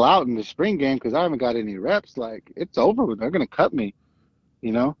don't ball out in the spring game because I haven't got any reps, like, it's over. They're going to cut me,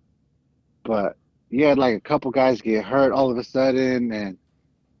 But you had like a couple guys get hurt all of a sudden, and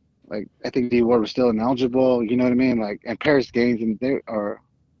like I think D Ward was still ineligible. You know what I mean? Like, and Paris Gaines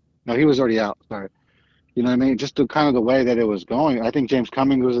no, he was already out. Sorry. You know what I mean? Just the kind of the way that it was going. I think James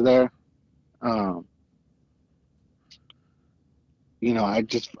Cummings was there.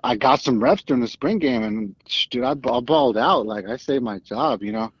 I got some reps during the spring game, and dude, I balled out. Like, I saved my job,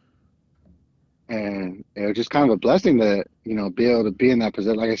 and it was just kind of a blessing to, be able to be in that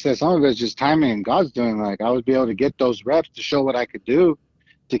position. Like I said, some of it's just timing and God's doing. Like, I would be able to get those reps to show what I could do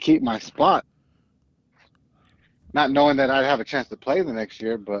to keep my spot. Not knowing that I'd have a chance to play the next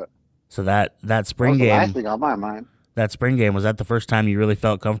year, but so that spring game, game, the last thing on my mind. That spring game, was that the first time you really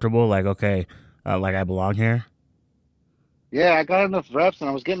felt comfortable? Like, okay, like I belong here. Yeah, I got enough reps and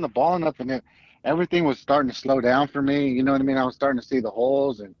I was getting the ball enough, and everything was starting to slow down for me. You know what I mean? I was starting to see the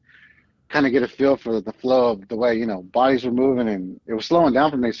holes and kind of get a feel for the flow of the way, bodies were moving, and it was slowing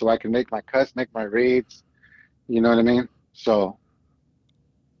down for me so I can make my cuts, make my reads. You know what I mean? So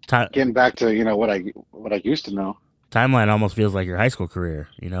getting back to, what I used to know. Timeline almost feels like your high school career,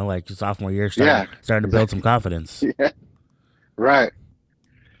 like your sophomore year, starting to build some confidence. Yeah, right.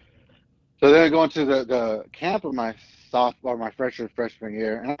 So then going to the camp of my freshman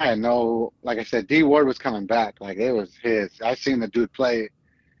year, and I had like I said, D Ward was coming back. Like, it was his. I seen the dude play.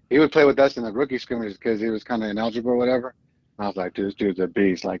 He would play with us in the rookie scrimmages because he was kind of ineligible or whatever. And I was like, dude, this dude's a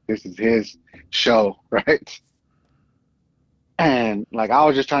beast. Like, this is his show, right? And like I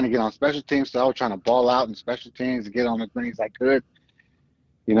was just trying to get on special teams, so I was trying to ball out in special teams and get on as many as I could.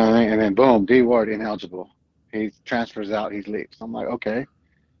 You know what I mean? And then boom, D Ward ineligible. He transfers out, he leaves. I'm like, okay.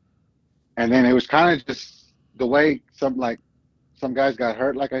 And then it was kind of just the way some guys got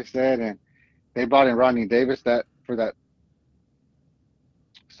hurt, like I said, and they brought in Rodney Davis for that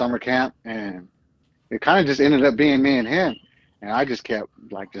summer camp, and it kind of just ended up being me and him. And I just kept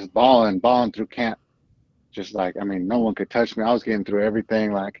like just balling through camp. Just like, I mean, no one could touch me. I was getting through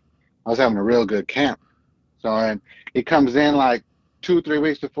everything. Like I was having a real good camp. So, and he comes in like 2-3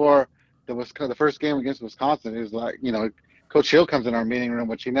 weeks before the first game against Wisconsin. He was like, Coach Hill comes in our meeting room,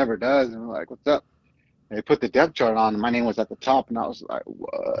 which he never does. And we're like, what's up? And they put the depth chart on, and my name was at the top. And I was like,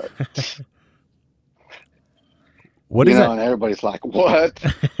 what? What is that? And everybody's like, what?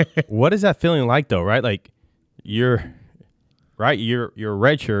 What is that feeling like, though, right? Like you're a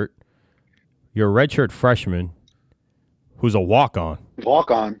redshirt freshman who's a walk-on.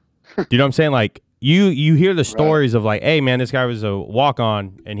 Walk-on. Do you know what I'm saying? Like you hear the stories of like, hey man, this guy was a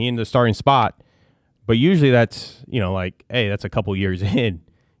walk-on and he in the starting spot, but usually that's like, hey, that's a couple years in.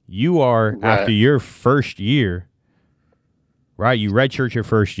 You are after your first year, right? You redshirt your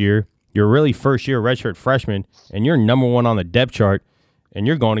first year. You're really first year redshirt freshman, and you're number one on the depth chart, and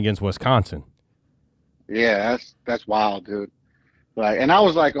you're going against Wisconsin. Yeah, that's wild, dude. Like, and I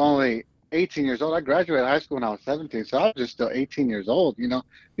was like only 18 years old. I graduated high school when I was 17, so I was just still 18 years old.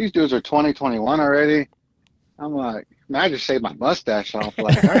 These dudes are 20, 21 already. I'm like, man, I just shaved my mustache off.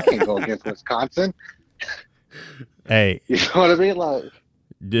 Like, I can't go against Wisconsin. Hey, you know what I mean? Like,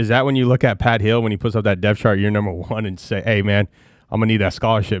 is that when you look at Pat Hill when he puts up that depth chart, you're number one, and say, hey man, I'm gonna need that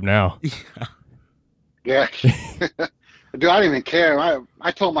scholarship now? Yeah. Dude, I didn't even care.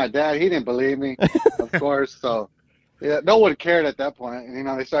 I told my dad. He didn't believe me, of course. So, yeah, no one cared at that point. And,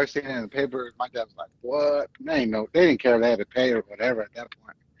 they started seeing it in the paper. My dad was like, what? They didn't care if they had to pay or whatever at that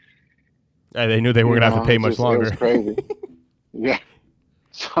point. They knew they weren't going to have to pay much longer. It was crazy. Yeah.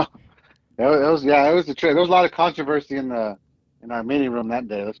 So, it was a trip. There was a lot of controversy in our meeting room that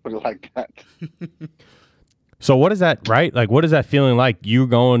day. Let's put it like that. So what is that, right? Like, what is that feeling like? You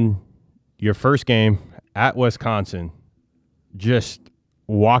going your first game at Wisconsin, just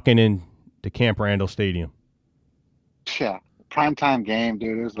walking into Camp Randall Stadium? Yeah, primetime game,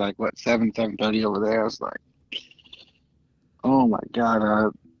 dude. It was like, 7:30 over there. I was like, oh my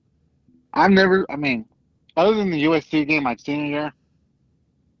God. Other than the USC game my senior year,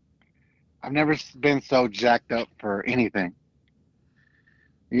 I've never been so jacked up for anything.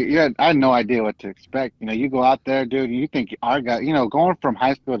 I had no idea what to expect. You go out there, dude, and you think our guy, going from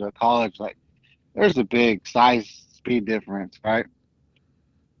high school to college, like, there's a big size speed difference, right?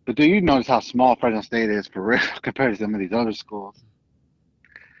 But do you notice how small Fresno State is for real compared to some of these other schools?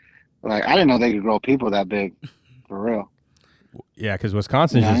 Like, I didn't know they could grow people that big, for real. Yeah, because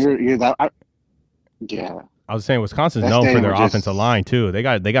Wisconsin's yeah. I was saying Wisconsin's known for their offensive line too. They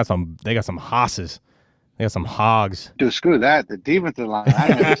got some hosses. They got some hogs. Dude, screw that. The defensive line,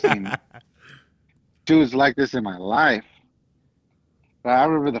 I've never seen dudes like this in my life. But I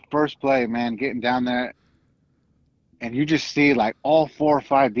remember the first play, man, getting down there, and you just see like all 4 or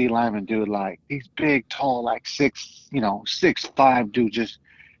 5 D linemen, dude, like these big, tall, like 6'5" dudes,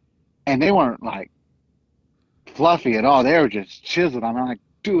 and they weren't like fluffy at all. They were just chiseled. I'm like,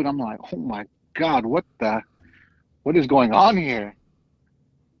 dude, oh my God, what is going on here?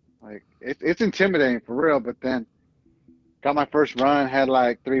 Like, it's intimidating for real. But then got my first run, had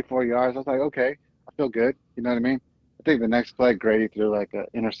like 3-4 yards. I was like, okay, I feel good. You know what I mean? I think the next play, Grady threw like an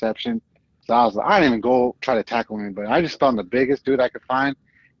interception. So I was like, I didn't even go try to tackle him, but I just found the biggest dude I could find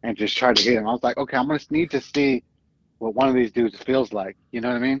and just tried to hit him. I was like, okay, I'm going to need to see what one of these dudes feels like. You know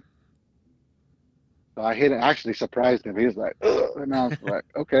what I mean? So I hit it, actually surprised him. He was like, ugh, and I was like,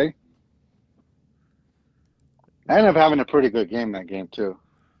 okay. I ended up having a pretty good game that game too.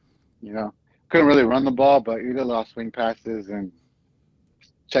 Couldn't really run the ball, but you did a lot of swing passes and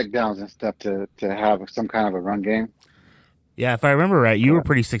check downs and stuff to have some kind of a run game. Yeah, if I remember right, you were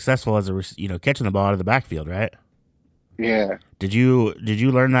pretty successful as catching the ball out of the backfield, right? Yeah. Did you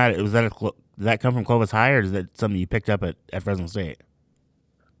learn that? Did that come from Clovis High, or is that something you picked up at Fresno State?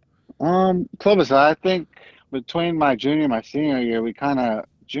 Clovis High, I think between my junior and my senior year,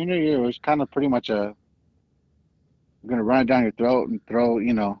 junior year was kind of pretty much we're going to run it down your throat and throw,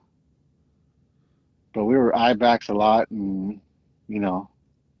 but we were eye backs a lot and,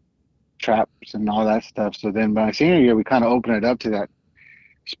 traps and all that stuff. So then by my senior year, we kind of opened it up to that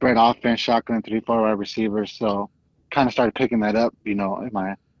spread offense, shotgun, 3-4 wide receivers. So kind of started picking that up, in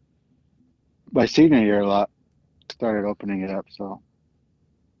my senior year a lot. Started opening it up. So,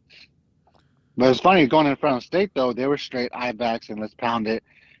 But it's funny going in Fresno State though. They were straight eye backs and let's pound it.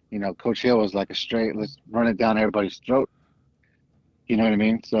 Coach Hill was like a straight let's run it down everybody's throat. You know what I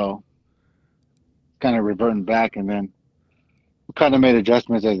mean? So kind of reverting back, and then we kind of made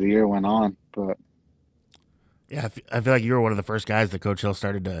adjustments as the year went on. But Yeah, I feel like you were one of the first guys that Coach Hill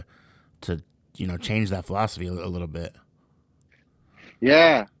started to change that philosophy a little bit.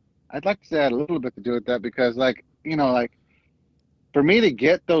 yeah, I'd like to say I had a little bit to do with that because, like, for me to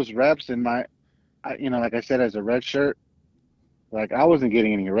get those reps in like I said, as a red shirt, like I wasn't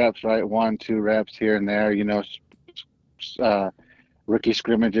getting any reps, right? 1, 2 reps here and there, rookie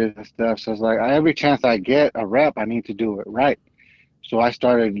scrimmages and stuff. So it's like every chance I get a rep, I need to do it right. So I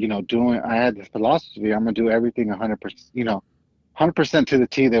started, I had this philosophy. I'm gonna do everything 100%, 100% to the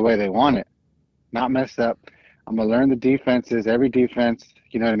T the way they want it, not mess up. I'm gonna learn the defenses, every defense.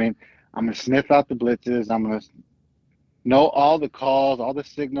 You know what I mean? I'm gonna sniff out the blitzes. I'm gonna know all the calls, all the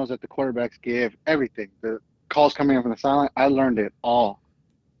signals that the quarterbacks give, everything. The calls coming in from the sideline, I learned it all,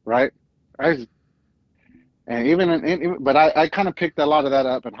 right? But I kind of picked a lot of that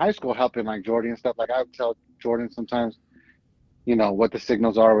up in high school, helping like Jordy and stuff. Like I would tell Jordan sometimes, what the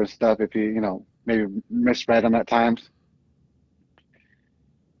signals are with stuff if you maybe misread them at times.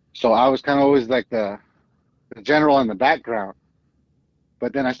 So I was kind of always like the general in the background.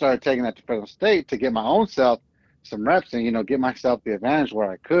 But then I started taking that to Fresno State to get my own self some reps and, get myself the advantage where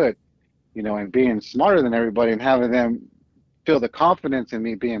I could, and being smarter than everybody and having them feel the confidence in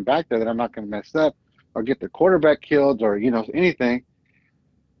me being back there that I'm not going to mess up or get the quarterback killed or, anything.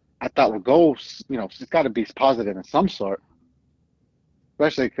 I thought would go, it's got to be positive in some sort.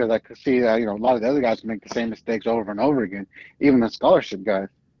 Especially because I could see that, a lot of the other guys make the same mistakes over and over again, even the scholarship guys.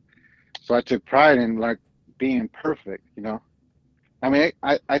 So I took pride in like being perfect, I mean,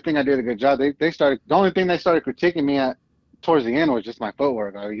 I think I did a good job. The only thing they started critiquing me at towards the end was just my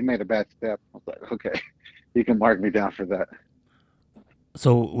footwork. Oh, you made a bad step. I was like, okay, you can mark me down for that.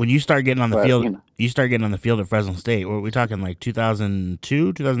 So when you start getting on the field, you start getting on the field at Fresno State. Were we talking like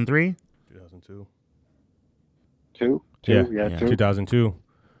 2002, 2003? 2002. Two? Yeah, 2. 2002.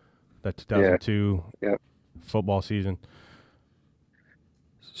 That 2002 football season.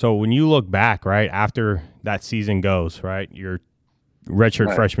 So when you look back, right, after that season goes, right, your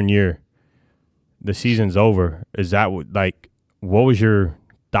redshirt freshman year, the season's over. Is that what was your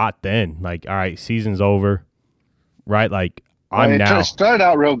thought then? Like, all right, season's over, right? Like, It started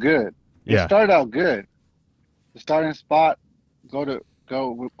out real good. Yeah. It started out good. The starting spot, go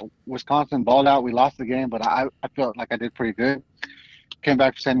Wisconsin, balled out. We lost the game, but I felt like I did pretty good. Came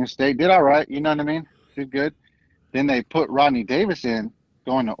back to San Diego State, did all right. You know what I mean? Did good. Then they put Rodney Davis in,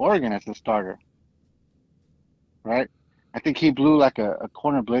 going to Oregon as the starter, right? I think he blew like a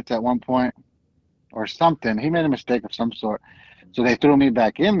corner blitz at one point or something. He made a mistake of some sort. So they threw me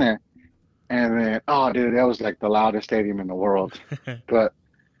back in there. And then, oh, dude, that was like the loudest stadium in the world. But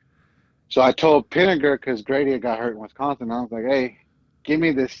so I told Pinniger, because Grady had got hurt in Wisconsin, I was like, hey, give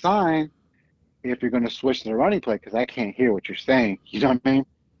me this sign if you're going to switch the running play, because I can't hear what you're saying. You know what I mean?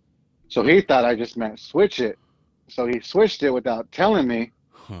 So he thought I just meant switch it. So he switched it without telling me,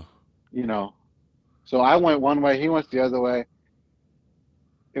 So I went one way, he went the other way.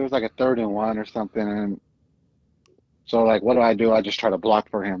 It was like a 3rd and 1 or something. And so, like, what do? I just try to block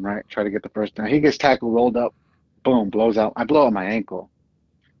for him, right? Try to get the first down. He gets tackled, rolled up, boom, blows out. I blow out my ankle.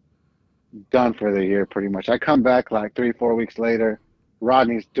 Done for the year, pretty much. I come back like 3-4 weeks later.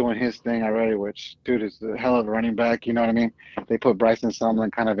 Rodney's doing his thing already, which, dude, is a hell of a running back. You know what I mean? They put Bryson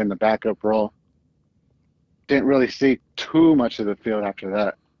Sumlin kind of in the backup role. Didn't really see too much of the field after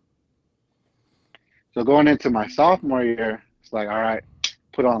that. So going into my sophomore year, it's like, all right,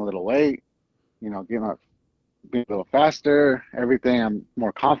 put on a little weight, get my be a little faster, everything. I'm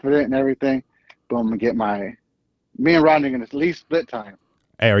more confident in everything. Boom, me and Rodney going to at least split time.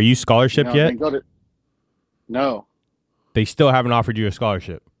 Hey, are you scholarship yet? No. They still haven't offered you a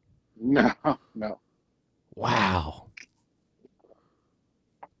scholarship? No. Wow.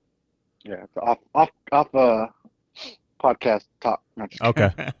 Yeah, it's off podcast talk.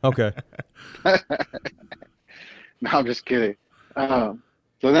 Okay. No, I'm just kidding. So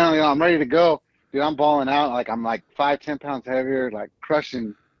then I'm ready to go. Dude, I'm balling out. Like, I'm like 5-10 pounds heavier, like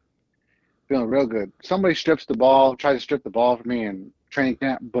crushing, feeling real good. Somebody tries to strip the ball from me in training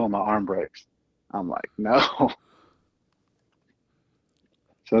camp. Boom, my arm breaks. I'm like, no.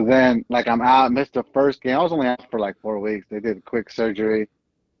 So then, like, I'm out, missed the first game. I was only out for like 4 weeks. They did a quick surgery.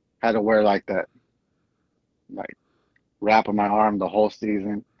 Had to wear like that, like, wrap on my arm the whole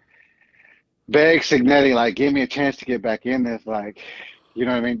season. Beg Signetti, like, gave me a chance to get back in this, like, you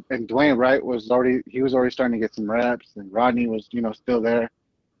know what I mean? And Dwayne Wright was already starting to get some reps, and Rodney was, still there.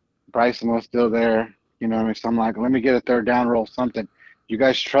 Bryson was still there. You know what I mean? So I'm like, let me get a third down roll, something. You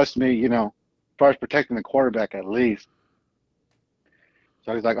guys trust me, you know, as far as protecting the quarterback at least.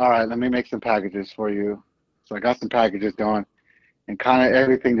 So he's like, all right, let me make some packages for you. So I got some packages going, and kind of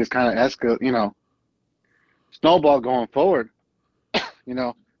everything just kind of escalated, you know, snowball going forward. You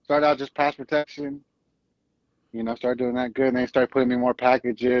know, started out just pass protection. You know, started doing that good. And they started putting me more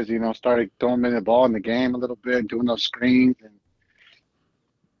packages, you know, started throwing me the ball in the game a little bit, doing those screens. And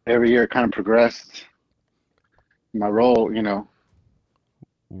every year it kind of progressed. My role, you know.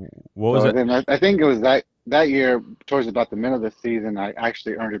 What was So it? then I think it was that year, towards about the middle of the season, I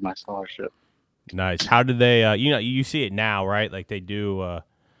actually earned my scholarship. Nice. How did they? You know, you see it now, right? Like they do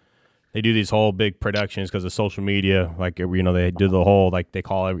these whole big productions because of social media. Like, you know, they do the whole, like, they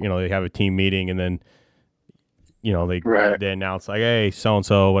call it, you know, they have a team meeting, and then, you know, they announce, like, hey, so and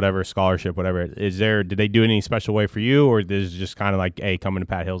so, whatever, scholarship, whatever. Did they do it any special way for you, or is it just kind of like, hey, coming to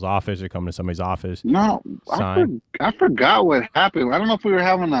Pat Hill's office or coming to somebody's office? No, Sign? I forgot what happened. I don't know if we were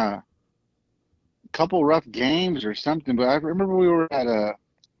having a couple rough games or something, but I remember we were at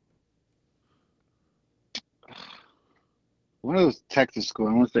one of those Texas schools.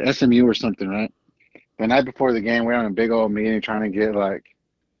 I want to say SMU or something, right? The night before the game, we're having a big old meeting trying to get, like,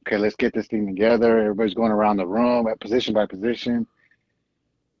 okay, let's get this thing together. Everybody's going around the room at position by position.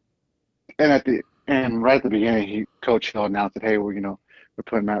 And right at the beginning, Coach Hill announced that, hey, we're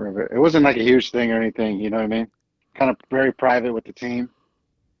putting Matt Rivera. It wasn't like a huge thing or anything, you know what I mean? Kind of very private with the team.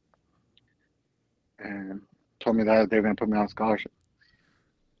 And told me that they were going to put me on scholarship.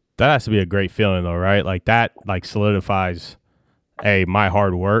 That has to be a great feeling, though, right? Like, that, like, solidifies, hey, my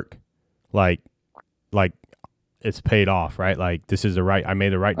hard work, like it's paid off, right? Like, this is I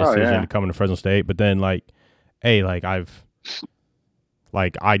made the right decision to come into Fresno State, but then, like, hey, like, I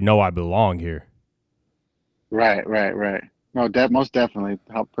know I belong here. Right. No, that most definitely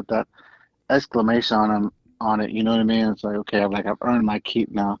helped put that exclamation on it. You know what I mean? It's like, okay, I've earned my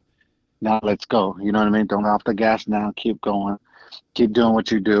keep now. Now let's go. You know what I mean? Don't get off the gas now. Keep going. Keep doing what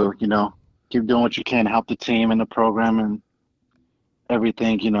you do. You know, keep doing what you can. Help the team and the program and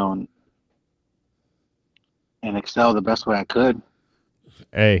everything. You know, and excel the best way I could.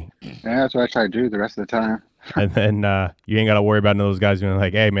 Hey. Yeah, that's what I try to do the rest of the time. And then you ain't got to worry about none of those guys being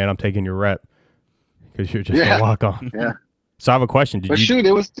like, hey, man, I'm taking your rep because you're just a walk-on. Yeah. So I have a question. Shoot,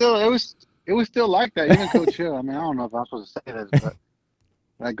 it was still like that. Even Coach Hill, I mean, I don't know if I'm supposed to say this, but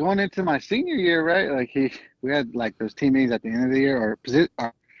like going into my senior year, right? Like we had like those team meetings at the end of the year, or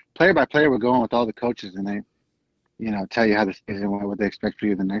player by player would go on with all the coaches, and they, you know, tell you how the season went, what they expect for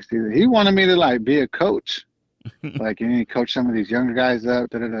you the next season. He wanted me to like be a coach. Like, you need to coach some of these younger guys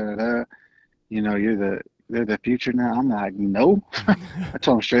up. You know, they're the future now. I'm like, no. I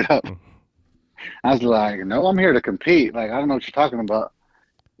told him straight up. I was like, no, I'm here to compete. Like, I don't know what you're talking about.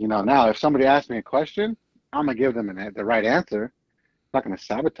 You know, now if somebody asks me a question, I'm gonna give them the right answer. I'm not gonna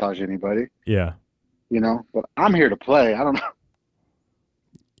sabotage anybody. Yeah. You know, but I'm here to play. I don't know.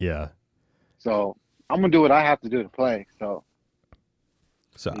 Yeah. So I'm gonna do what I have to do to play. So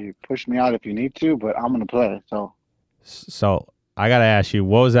you push me out if you need to, but I'm going to play. So I got to ask you,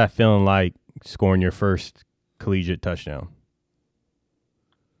 what was that feeling like scoring your first collegiate touchdown?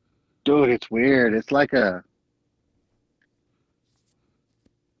 Dude, it's weird. It's like it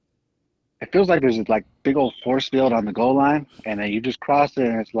feels like there's like big old force field on the goal line, and then you just cross it,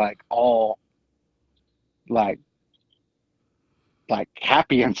 and it's like all like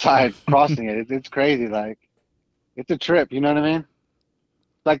happy inside crossing it. It's crazy. Like, it's a trip. You know what I mean?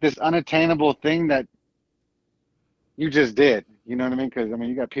 Like this unattainable thing that you just did, you know what I mean? Because I mean,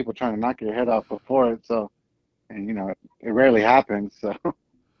 you got people trying to knock your head off before it, so, and you know, it rarely happens. So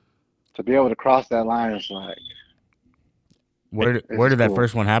to be able to cross that line is like, where did that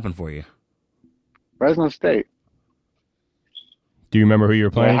first one happen for you? Fresno State. Do you remember who you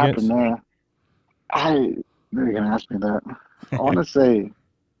were playing against? What happened there? You're gonna ask me that. I want to say.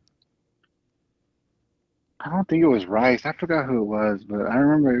 I don't think it was Rice. I forgot who it was, but I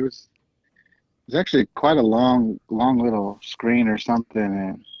remember it was actually quite a long little screen or something.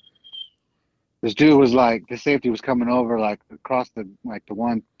 And this dude was like, the safety was coming over like across the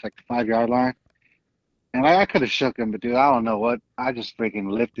 5-yard line. And I could have shook him, but dude, I don't know what. I just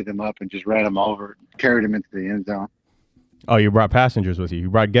freaking lifted him up and just ran him over, carried him into the end zone. Oh, you brought passengers with you. You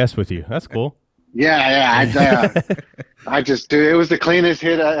brought guests with you. That's cool. Yeah. I just, dude, it was the cleanest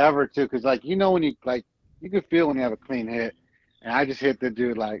hit ever too. Cause like, you know, when you could feel when you have a clean hit, and I just hit the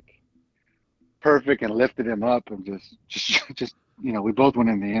dude like perfect and lifted him up and just you know, we both went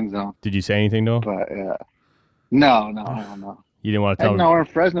in the end zone. Did you say anything to him? But no, I don't know. You didn't want to tell him? No, we're in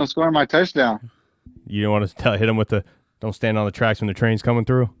Fresno scoring my touchdown. You didn't want to hit him with the "don't stand on the tracks when the train's coming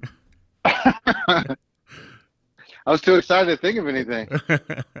through"? I was too excited to think of anything.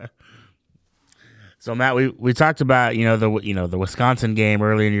 So Matt, we talked about the Wisconsin game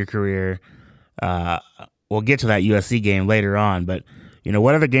early in your career. Uh, we'll get to that USC game later on, but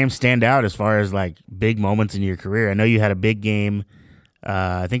what other games stand out as far as like big moments in your career? I know you had a big game,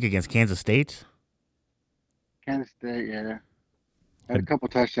 I think against Kansas State. Kansas State, yeah. Had a couple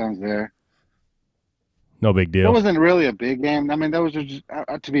touchdowns there. No big It deal. wasn't really a big game. I mean, that was just,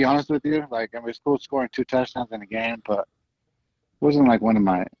 to be honest with you, like, I mean, it's cool scoring 2 touchdowns in a game, but it wasn't like one of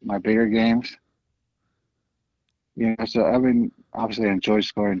my bigger games. So I mean, obviously I enjoy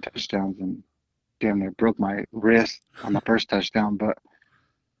scoring touchdowns and damn near broke my wrist on the first touchdown, but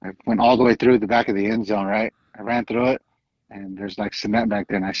I went all the way through the back of the end zone, right? I ran through it, and there's like cement back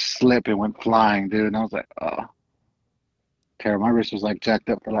there, and I slipped and went flying, dude. And I was like, oh, terrible. My wrist was like jacked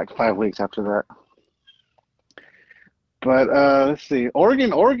up for like 5 weeks after that. But let's see,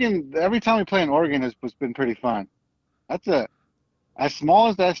 Oregon. Every time we play in Oregon has been pretty fun. As small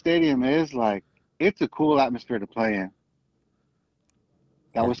as that stadium is, like it's a cool atmosphere to play in.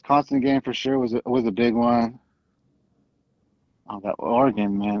 That Wisconsin game for sure was a big one. Oh, that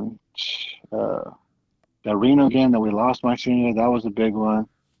Oregon, man. The Reno game that we lost my senior year, that was a big one.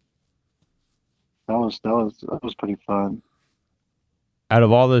 That was pretty fun. Out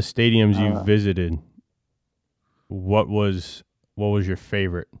of all the stadiums you've visited, what was your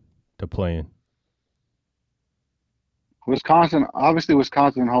favorite to play in? Wisconsin, obviously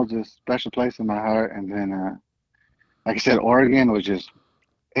Wisconsin holds a special place in my heart, and then like I said, Oregon was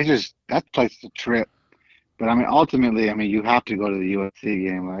that place is a trip. But I mean, ultimately, I mean, you have to go to the USC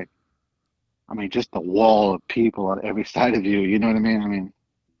game. Like, I mean, just the wall of people on every side of you. You know what I mean? I mean,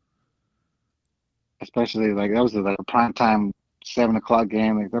 especially like that was like a prime time 7 o'clock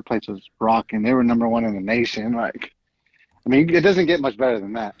game. Like that place was rocking. They were #1 in the nation. Like, I mean, it doesn't get much better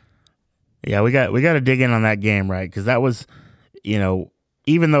than that. Yeah, we got to dig in on that game, right? Because that was,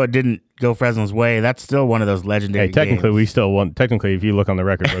 even though it didn't go Fresno's way, that's still one of those legendary. Hey, technically, games. we still won. Technically, if you look on the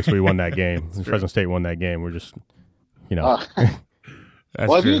record books, we won that game. Fresno State won that game. We're just, Well,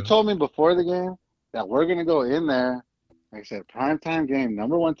 if you told me before the game that we're gonna go in there, like I said, primetime game,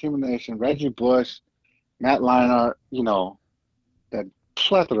 #1 team in the nation, Reggie Bush, Matt Leinart, that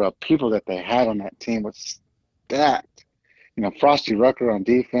plethora of people that they had on that team was stacked. Frosty Rucker on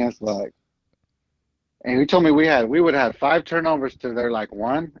defense, like. And he told me we would have 5 turnovers to their like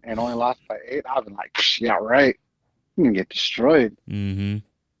 1 and only lost by 8. I've been like, yeah, right. You can get destroyed. Mm-hmm.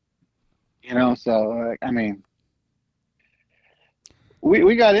 So like, I mean,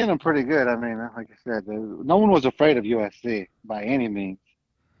 we got in them pretty good. I mean, like I said, no one was afraid of USC by any means.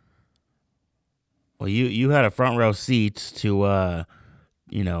 Well, you had a front row seat to,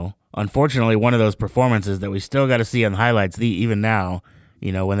 unfortunately, one of those performances that we still got to see on the highlights even now.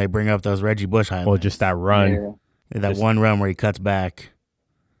 When they bring up those Reggie Bush highlights. Well, just that run. Yeah. That one run where he cuts back.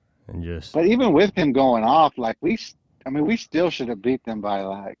 And just. But even with him going off, like we still should have beat them by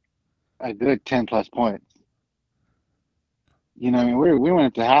like a good 10+ points. I mean, we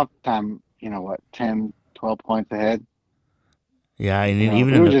went into halftime, 10, 12 points ahead. Yeah, and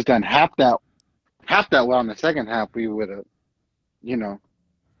even if we would just done half that well in the second half, we would have,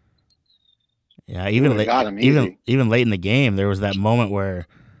 Yeah, even late in the game, there was that moment where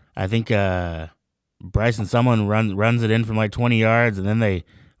I think Bryson someone runs it in from like 20 yards, and then did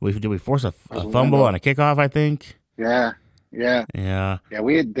we force a fumble on a kickoff? I think. Yeah. Yeah.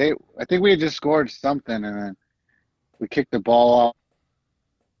 I think we had just scored something, and then we kicked the ball off,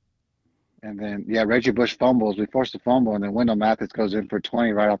 and then Reggie Bush fumbles. We forced a fumble, and then Wendell Mathis goes in for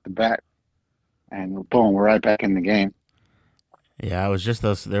 20 right off the bat, and boom, we're right back in the game. Yeah, it was just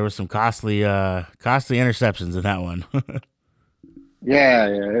those. There was some costly interceptions in that one. Yeah,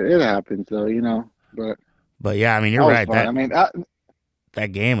 it happens though, But yeah, I mean, you're right.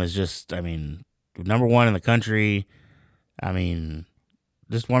 That game is just, I mean, #1 in the country. I mean,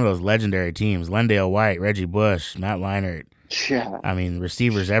 just one of those legendary teams: Lendale White, Reggie Bush, Matt Leinart. Yeah. I mean,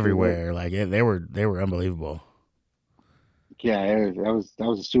 receivers everywhere. Like they were unbelievable. Yeah, that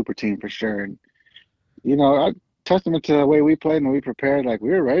was a super team for sure. And testament to the way we played and we prepared, like we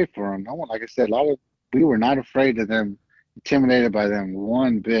were ready for them. No one, like I said, we were not afraid of them, intimidated by them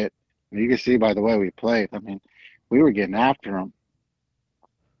one bit. And you can see by the way we played. I mean, we were getting after them.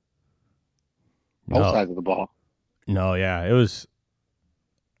 Both sides of the ball. No, yeah, it was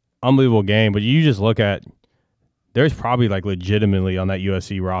unbelievable game. But you just look at, there's probably like legitimately on that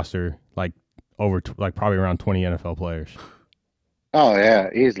USC roster, like probably around 20 NFL players. Oh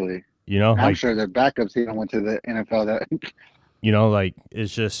yeah, easily. I'm sure their backups even went to the NFL. Like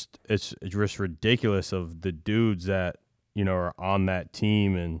it's just ridiculous of the dudes that are on that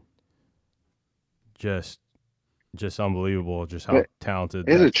team, and just unbelievable. Just how But talented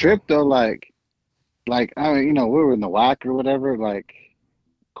it's a that trip team. though. Like I mean, we were in the WAC or whatever. Like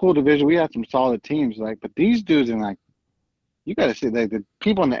cool division. We had some solid teams. Like, but these dudes in like you got to see like the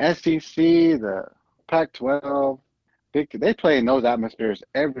people in the SEC, the Pac-12, they play in those atmospheres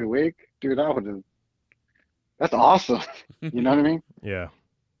every week, dude. That's awesome. You know what I mean? Yeah,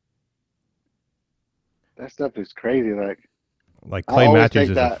 That stuff is crazy. like I Clay always Matthews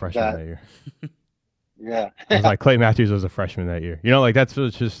take is a freshman that that year. yeah. I was like, Clay Matthews was a freshman that year. Like that's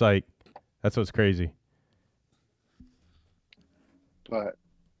what's just like, that's what's crazy. But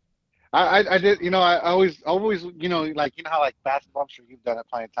I did I always like how like basketball, I'm sure you've done it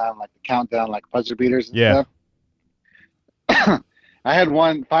plenty of time, like the countdown, like buzzer beaters and Yeah, stuff. I had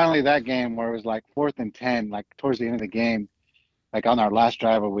one finally that game where it was like 4th and 10, like towards the end of the game, like on our last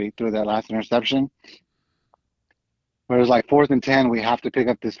drive where we threw that last interception. Where it was like 4th and 10, we have to pick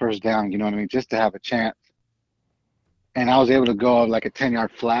up this first down, you know what I mean, just to have a chance. And I was able to go like a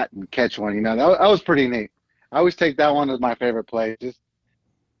 10-yard flat and catch one. That was pretty neat. I always take that one as my favorite play, just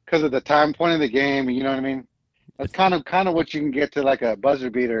because of the time point of the game. You know what I mean? That's it's kind of what you can get to like a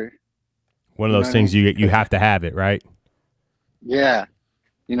buzzer beater. one of You know those what I things mean? you Because have to have it, right? yeah,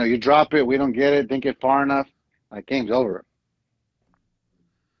 you drop it, we don't get it, didn't get far enough, like game's over.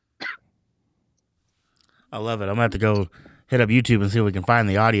 I love it. I'm gonna have to go hit up YouTube and see if we can find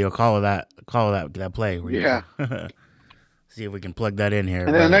the audio call of that play. Yeah. See if we can plug that in here. And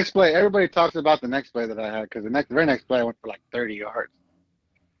then the But next play, everybody talks about the next play that I had because the very next play I went for like 30 yards,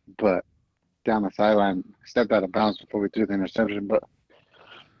 but down the sideline, stepped out of bounds before we threw the interception. But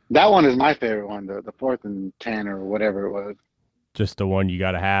that one is my favorite one, the 4th and 10 or whatever it was. Just the one you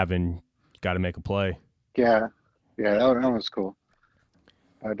got to have and got to make a play. Yeah, that was cool.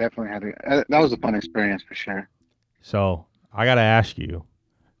 I definitely had to. That was a fun experience for sure. So I got to ask you,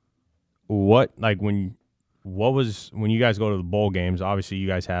 what was when you guys go to the bowl games? Obviously, you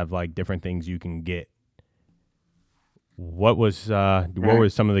guys have like different things you can get. What were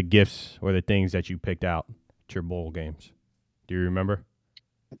some of the gifts or the things that you picked out at your bowl games? Do you remember?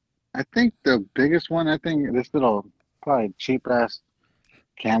 I think the biggest one, this little probably cheap ass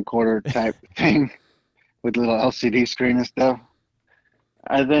camcorder type thing with little LCD screen and stuff.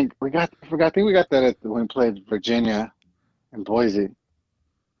 I think we got that when we played Virginia and Boise.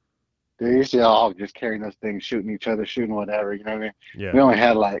 They used to all just carrying those things, shooting each other, shooting whatever. You know what I mean? Yeah. We only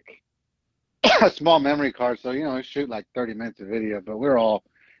had like a small memory card, so we shoot like 30 minutes of video. But we're all,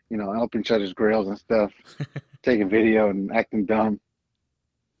 helping each other's grills and stuff, taking video and acting dumb.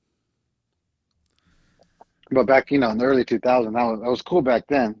 But back, in the early 2000s, that was cool back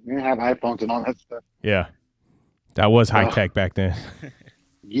then. You didn't have iPhones and all that stuff. Yeah. That was high tech back then.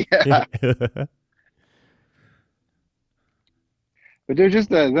 Yeah. But they're just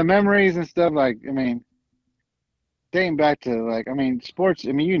the memories and stuff. Like, I mean, dating back to sports.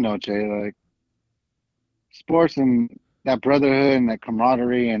 I mean, Jay, like sports and that brotherhood and that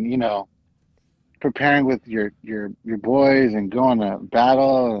camaraderie, and preparing with your boys and going to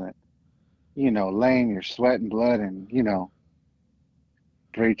battle, and laying your sweat and blood, and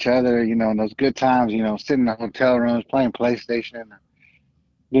for each other. And those good times. Sitting in the hotel rooms playing PlayStation.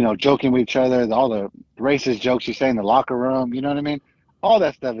 Joking with each other. All the racist jokes you say in the locker room. You know what I mean? All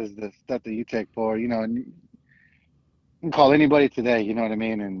that stuff is the stuff that you take for, and you can call anybody today, you know what I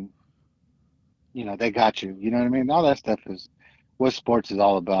mean? And, they got you, you know what I mean? All that stuff is what sports is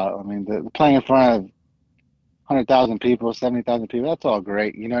all about. I mean, the playing in front of 100,000 people, 70,000 people, that's all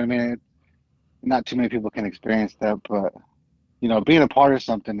great. You know what I mean? Not too many people can experience that, but, being a part of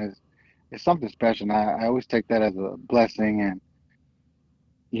something is something special. And I always take that as a blessing, and,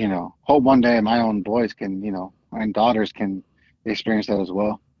 hope one day my own boys can, my daughters can experience that as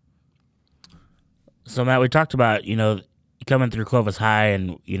well. so Matt, we talked about coming through Clovis High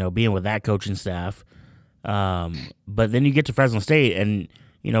and being with that coaching staff, but then you get to Fresno State and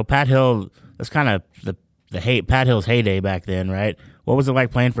Pat Hill. That's kind of the Pat Hill's heyday back then, right? What was it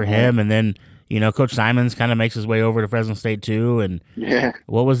like playing for him? And then Coach Simons kind of makes his way over to Fresno State too. And Yeah,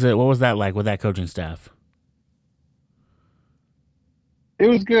 what was that like with that coaching staff? it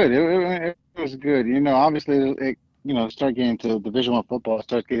was good. It was good. Obviously, start getting to Division I football, it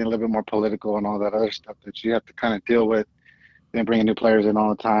starts getting a little bit more political and all that other stuff that you have to kind of deal with. Then bringing new players in all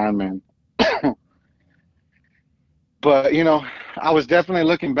the time, and but I was definitely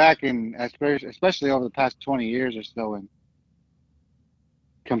looking back, and especially over the past 20 years or so, and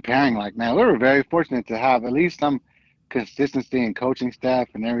comparing, like, man, we were very fortunate to have at least some consistency in coaching staff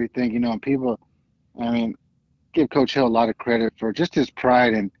and everything. And people, I mean, give Coach Hill a lot of credit for just his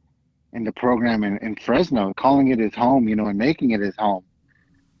pride in the program in Fresno, calling it his home, and making it his home.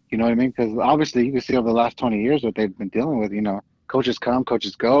 You know what I mean? Because obviously you can see over the last 20 years what they've been dealing with. Coaches come,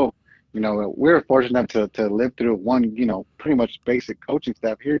 coaches go. We're fortunate enough to live through one, pretty much basic coaching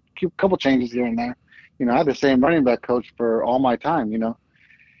staff here, a couple changes here and there. I had the same running back coach for all my time.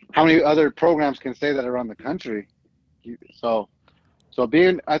 How many other programs can say that around the country? So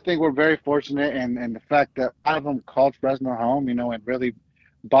I think we're very fortunate, and the fact that a lot of them called Fresno home, and really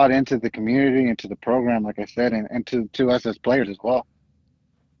bought into the community, into the program, like I said, and to us as players as well.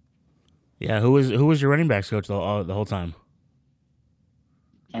 Yeah, who was your running backs coach the whole time?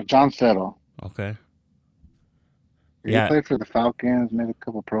 John Settle. Okay. He played for the Falcons, made a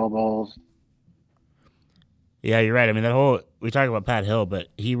couple Pro Bowls. Yeah, you're right. I mean, we talk about Pat Hill, but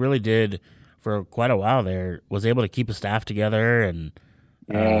he really did for quite a while there, was able to keep a staff together. And,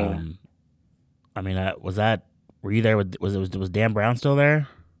 were you there was Dan Brown still there?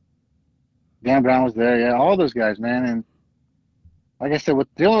 Dan Brown was there. Yeah. All those guys, man. And like I said,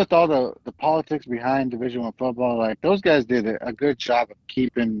 dealing with all the politics behind Division I football, like those guys did a good job of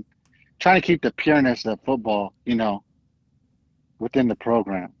trying to keep the pureness of football, within the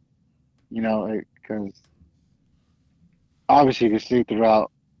program, because obviously you can see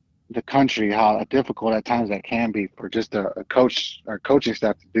throughout the country how difficult at times that can be for just a coach or coaching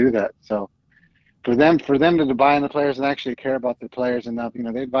staff to do that. So for them to buy in the players and actually care about the players enough,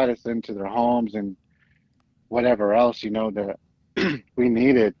 they invite us into their homes and whatever else, that we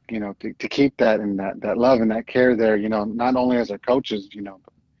needed, to keep that and that love and that care there, not only as our coaches, but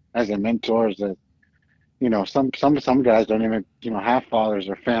as their mentors. That some guys don't even have fathers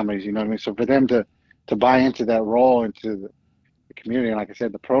or families, you know what I mean? So for them to buy into that role, into the community, and like I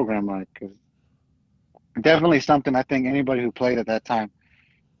said, the program, is definitely something I think anybody who played at that time,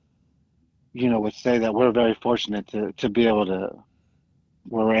 would say that we're very fortunate to be able to,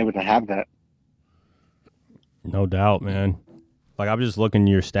 we're able to have that. No doubt, man. Like, I'm just looking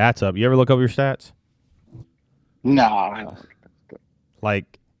your stats up. You ever look up your stats? No, I don't.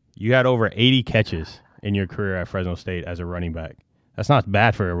 Like, you had over 80 catches in your career at Fresno State as a running back. That's not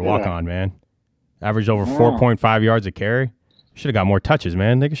bad for a walk-on, man. Averaged over 4.5 yards a carry. Should have got more touches,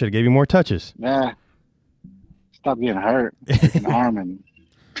 man. They should have gave you more touches. Yeah. Stop getting hurt. An arm and.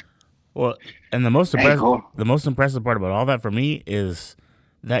 Well, and the most impressive part about all that for me is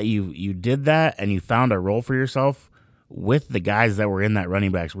that you did that and you found a role for yourself with the guys that were in that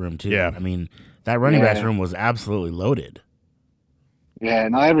running backs room too. Yeah. I mean, that running backs room was absolutely loaded. Yeah,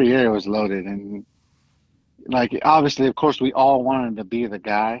 no, every year it was loaded, and like obviously, of course, we all wanted to be the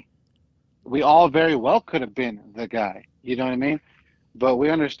guy. We all very well could have been the guy. You know what I mean? But we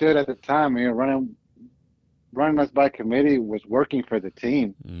understood at the time, running us by committee was working for the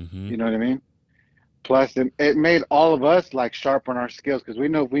team. Mm-hmm. You know what I mean? Plus, it made all of us sharpen our skills, because we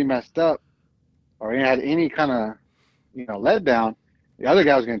know if we messed up or we had any kind of let down, the other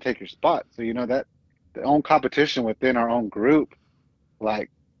guy was going to take your spot. So that the own competition within our own group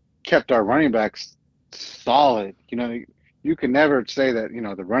kept our running backs solid. You can never say that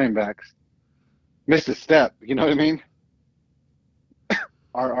the running backs missed a step. You know what I mean?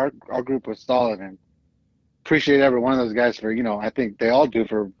 Our group was solid, and appreciate every one of those guys for I think they all do,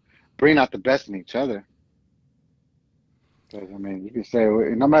 for bringing out the best in each other. Because you can say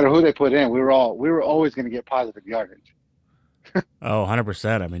no matter who they put in, we were always going to get positive yardage. Oh,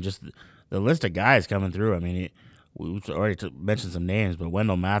 100%. I mean, just the list of guys coming through. I mean, we already mentioned some names, but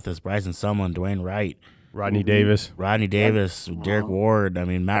Wendell Mathis, Bryson Sumlin, Dwayne Wright, Rodney Davis, Derek Ward. I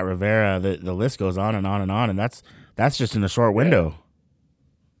mean, Matt Rivera. The list goes on and on and on, and that's just in a short window.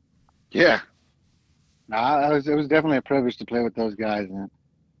 Yeah. It was definitely a privilege to play with those guys, and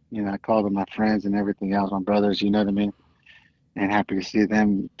I call them my friends and everything else, my brothers. You know what I mean? And happy to see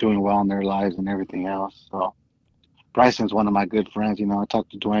them doing well in their lives and everything else. So Bryson's one of my good friends. I talk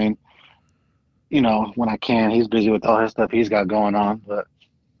to Dwayne, when I can. He's busy with all his stuff he's got going on, but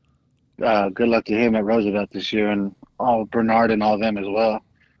good luck to him at Roosevelt this year, and all Bernard and all them as well.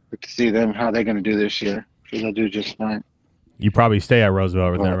 Good to see them, how they're going to do this year. Sure they'll do just fine. You probably stay at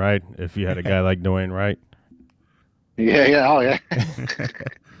Roosevelt with them, right? If you had a guy like Dwayne, right? Yeah, oh yeah.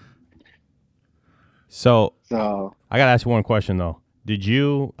 So I got to ask you one question, though. Did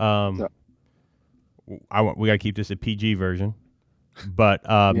you we got to keep this a PG version, but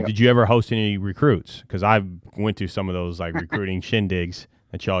did you ever host any recruits? Because I went to some of those recruiting shindigs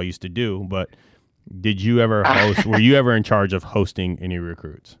that y'all used to do, but did you ever host? Were you ever in charge of hosting any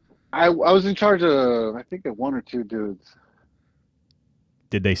recruits? I was in charge of, I think, of one or two dudes.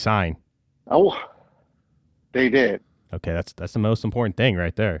 Did they sign? Oh, they did. Okay, that's the most important thing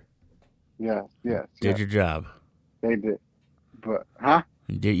right there. Yes. Did your job. They did. But, huh?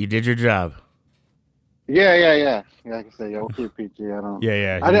 You did your job. Yeah. Like I said, yeah, we'll keep it PG.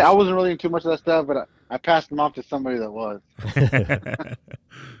 Yeah, I wasn't really into too much of that stuff, but I passed them off to somebody that was.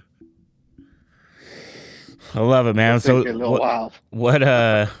 I love it, man. It'll take So a little while. what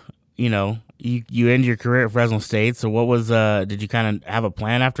you end your career at Fresno State. So what was did you kind of have a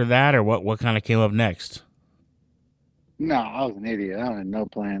plan after that, or what kind of came up next? No, I was an idiot. I had no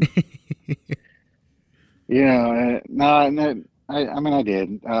plan. No, no, I mean, I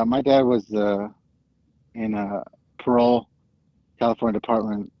did. My dad was in parole, California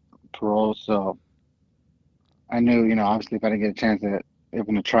Department of Parole, so I knew, obviously if I didn't get a chance at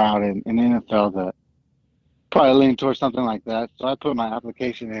even a tryout in the NFL, that probably lean towards something like that. So I put my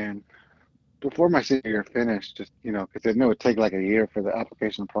application in before my senior year finished, just, because I knew it would take like a year for the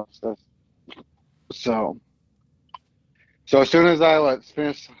application process. So, so as soon as I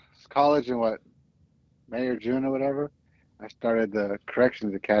finished college in May or June or whatever, I started the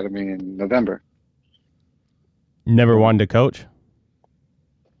corrections academy in November. Never So wanted to coach?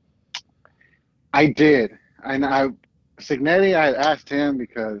 I did. Signetti, I asked him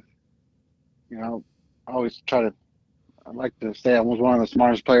because, I always I like to say I was one of the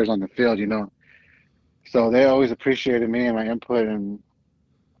smartest players on the field. So they always appreciated me and my input.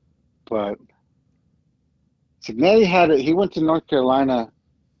 But Signetti he went to North Carolina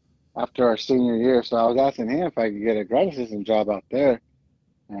after our senior year. So I was asking him if I could get a grad assistant job out there.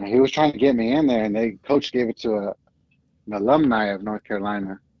 And he was trying to get me in there, and coach gave it to an alumni of North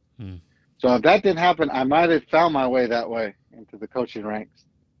Carolina. Hmm. So if that didn't happen, I might have found my way that way into the coaching ranks.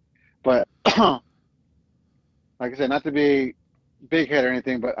 But like I said, not to be big head or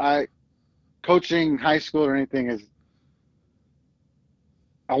anything, but coaching high school or anything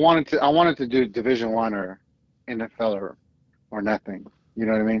I wanted to do Division I or NFL or nothing. You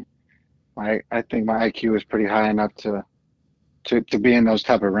know what I mean? I think my IQ is pretty high enough to be in those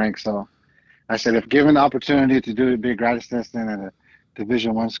type of ranks. So I said, if given the opportunity to be a grad assistant at a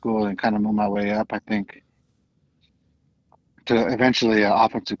Division I school and kind of move my way up, I think to eventually an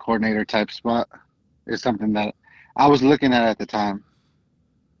offensive coordinator type spot is something that I was looking at the time.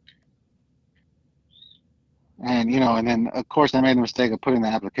 And then of course I made the mistake of putting the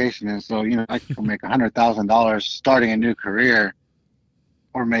application in. So, I could make $100,000 starting a new career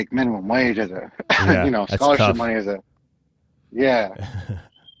or make minimum wage as a, Yeah, that's scholarship tough. money yeah.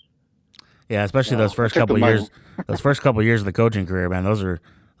 Yeah, especially So I took the money. those first couple years of the coaching career, man. Those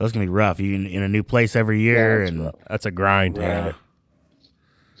can be rough. You in a new place every Yeah, year, it's and rough. That's a grind. yeah,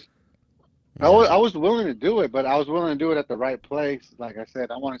 I yeah, was willing to do it, but I was willing to do it at the right place. Like I said,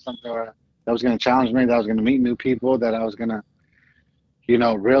 I wanted something that was going to challenge me, that I was going to meet new people, that I was going to,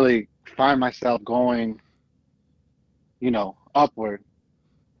 really find myself going, upward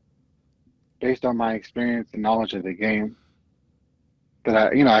based on my experience and knowledge of the game that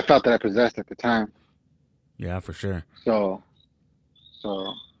I felt that I possessed at the time. yeah, for sure. So,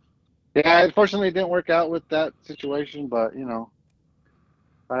 so yeah, unfortunately it didn't work out with that situation, but,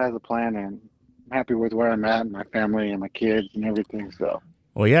 I had a plan and I'm happy with where I'm at and my family and my kids and everything. So.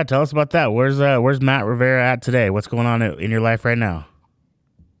 Well, yeah, tell us about that. Where's Matt Rivera at today? What's going on in your life right now?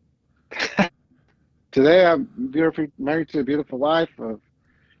 Today, I'm married to a beautiful wife of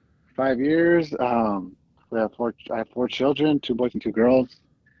 5 years. I have 4 children, 2 boys and 2 girls.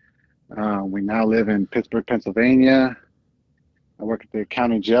 We now live in Pittsburgh, Pennsylvania. I work at the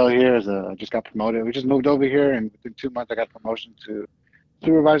county jail here I just got promoted. We just moved over here, and within 2 months, I got a promotion to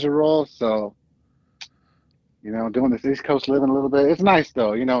supervisor role. So, doing this East Coast living a little bit. It's nice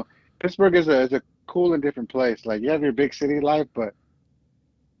though. Pittsburgh is a cool and different place. Like, you have your big city life, but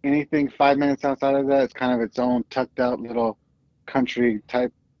anything 5 minutes outside of that, it's kind of its own tucked out little country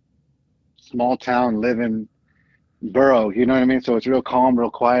type small town living borough. You know what I mean? So it's real calm, real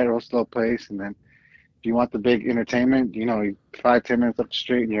quiet, real slow pace. And then if you want the big entertainment, 5, 10 minutes up the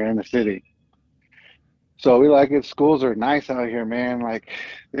street and you're in the city. So we like it. Schools are nice out here, man. Like,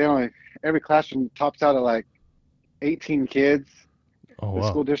 every classroom tops out at like 18 kids. Oh, The wow.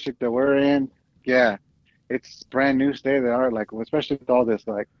 school district that we're in, yeah, it's brand new, state of the art. Like, especially with all this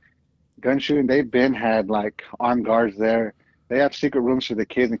like gun shooting, they've been had like armed guards there. They have secret rooms for the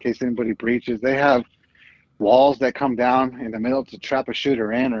kids in case anybody breaches. They have walls that come down in the middle to trap a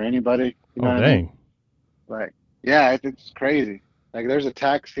shooter in or anybody. You know Oh, what I mean? dang. Like, yeah, it's crazy. Like, there's a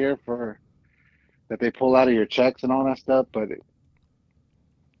tax here that they pull out of your checks and all that stuff, but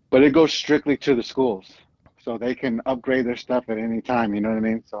it goes strictly to the schools, so they can upgrade their stuff at any time. You know what I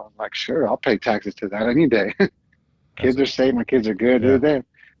mean? So I'm like, sure, I'll pay taxes to that any day. That's Kids are safe. My kids are good. Yeah. They're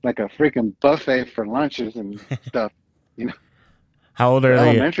like a freaking buffet for lunches and stuff. How old For are they?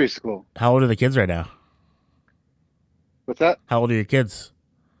 elementary school. How old are the kids right now? What's that? How old are your kids?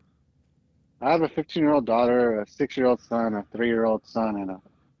 I have a 15-year-old daughter, a 6-year-old son, a 3-year-old son, and a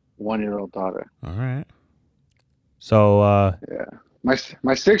 1-year-old daughter. All right. So, Yeah, my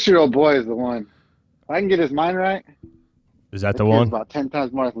 6-year-old boy is the one. If I can get his mind right, is that the the kid's one? about 10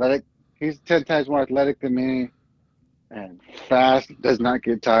 times more athletic. He's 10 times more athletic than me, and fast, does not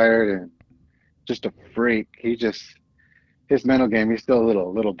get tired, and just a freak. His mental game. He's still a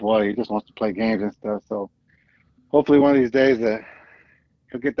little boy. He just wants to play games and stuff. So hopefully one of these days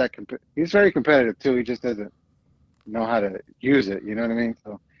he'll get that. He's very competitive too. He just doesn't know how to use it. You know what I mean?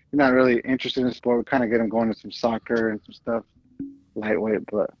 So he's not really interested in sport. We kind of get him going to some soccer and some stuff, lightweight.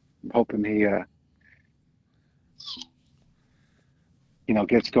 But I'm hoping he,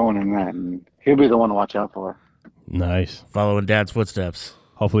 gets going in that, and he'll be the one to watch out for. Nice. Following Dad's footsteps.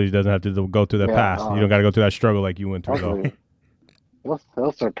 Hopefully he doesn't have to go through that path. You don't got to go through that struggle like you went through, though.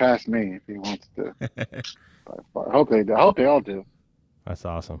 He'll surpass me if he wants to. I hope they all do. That's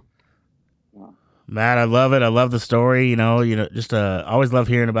awesome. Yeah. Matt, I love it. I love the story. Just always love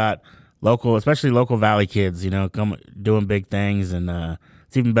hearing about especially local Valley kids. Come doing big things, and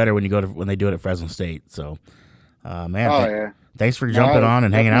it's even better when they do it at Fresno State. So, man, thanks for jumping on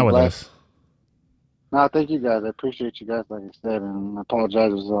and hanging out with us. No, thank you guys. I appreciate you guys, like I said, and I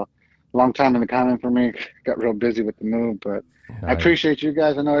apologize. It was a long time in the coming for me. Got real busy with the move, but I appreciate you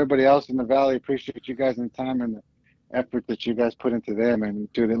guys. I know everybody else in the Valley appreciate you guys and the time and the effort that you guys put into them.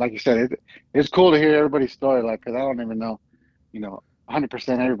 And dude, like you said, it's cool to hear everybody's story, because I don't even know,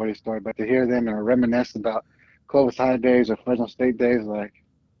 100% everybody's story, but to hear them and reminisce about Clovis High days or Fresno State days,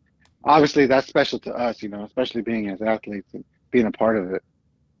 obviously that's special to us, especially being as athletes and being a part of it.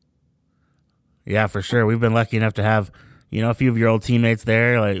 Yeah, for sure. We've been lucky enough to have, a few of your old teammates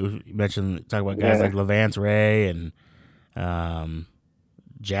there. Like you mentioned, talk about guys like Levance Ray and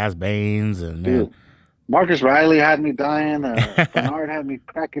Jazz Baines and Marcus Riley had me dying. Bernard had me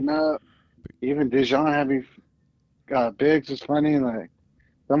cracking up. Even Dijon had me. Biggs was funny. Like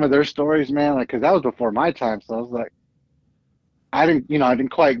some of their stories, man. Because that was before my time, so I was like, I didn't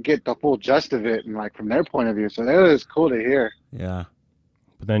quite get the full gist of it, and from their point of view. So that was cool to hear. Yeah.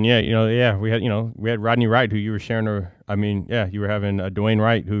 But then, we had Rodney Wright, who you were sharing you were having Dwayne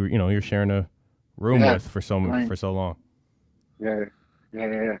Wright, who, you're sharing a room with for so long. Yeah.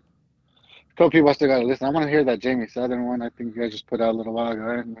 A couple people I still got to listen. I want to hear that Jamie Southern one. I think you guys just put out a little while ago.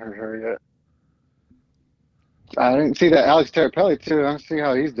 I haven't heard her yet. I didn't see that Alex Terapelli, too. I don't see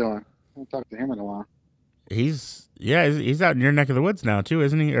how he's doing. I haven't talked to him in a while. He's out in your neck of the woods now, too,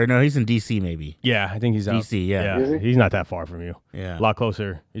 isn't he? Or no, he's in D.C. maybe. Yeah, I think he's out. D.C., yeah. Yeah, he's not that far from you. Yeah. A lot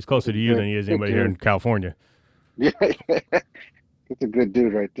closer. He's closer to you than he is anybody here in California. Yeah. That's a good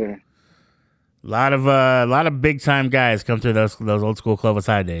dude right there. A lot of big time guys come through those old school Clovis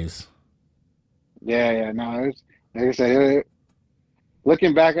High days. Yeah. No, it was, like I said,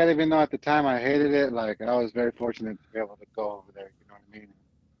 looking back, I didn't even know at the time I hated it. I was very fortunate to be able to go over there, you know what I mean,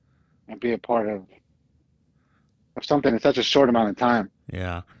 and be a part of something in such a short amount of time.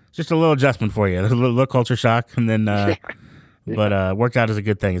 Yeah, just a little adjustment for you, a little culture shock, and then, but worked out as a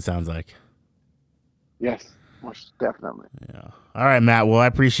good thing. It sounds like. Yes, most definitely. Yeah. All right, Matt. Well, I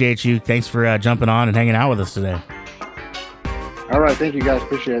appreciate you. Thanks for jumping on and hanging out with us today. All right, thank you guys.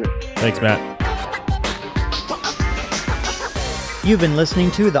 Appreciate it. Thanks, Matt. You've been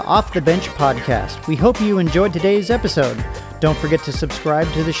listening to the Off the Bench podcast. We hope you enjoyed today's episode. Don't forget to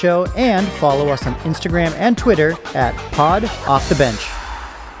subscribe to the show and follow us on Instagram and Twitter at Pod Off the Bench.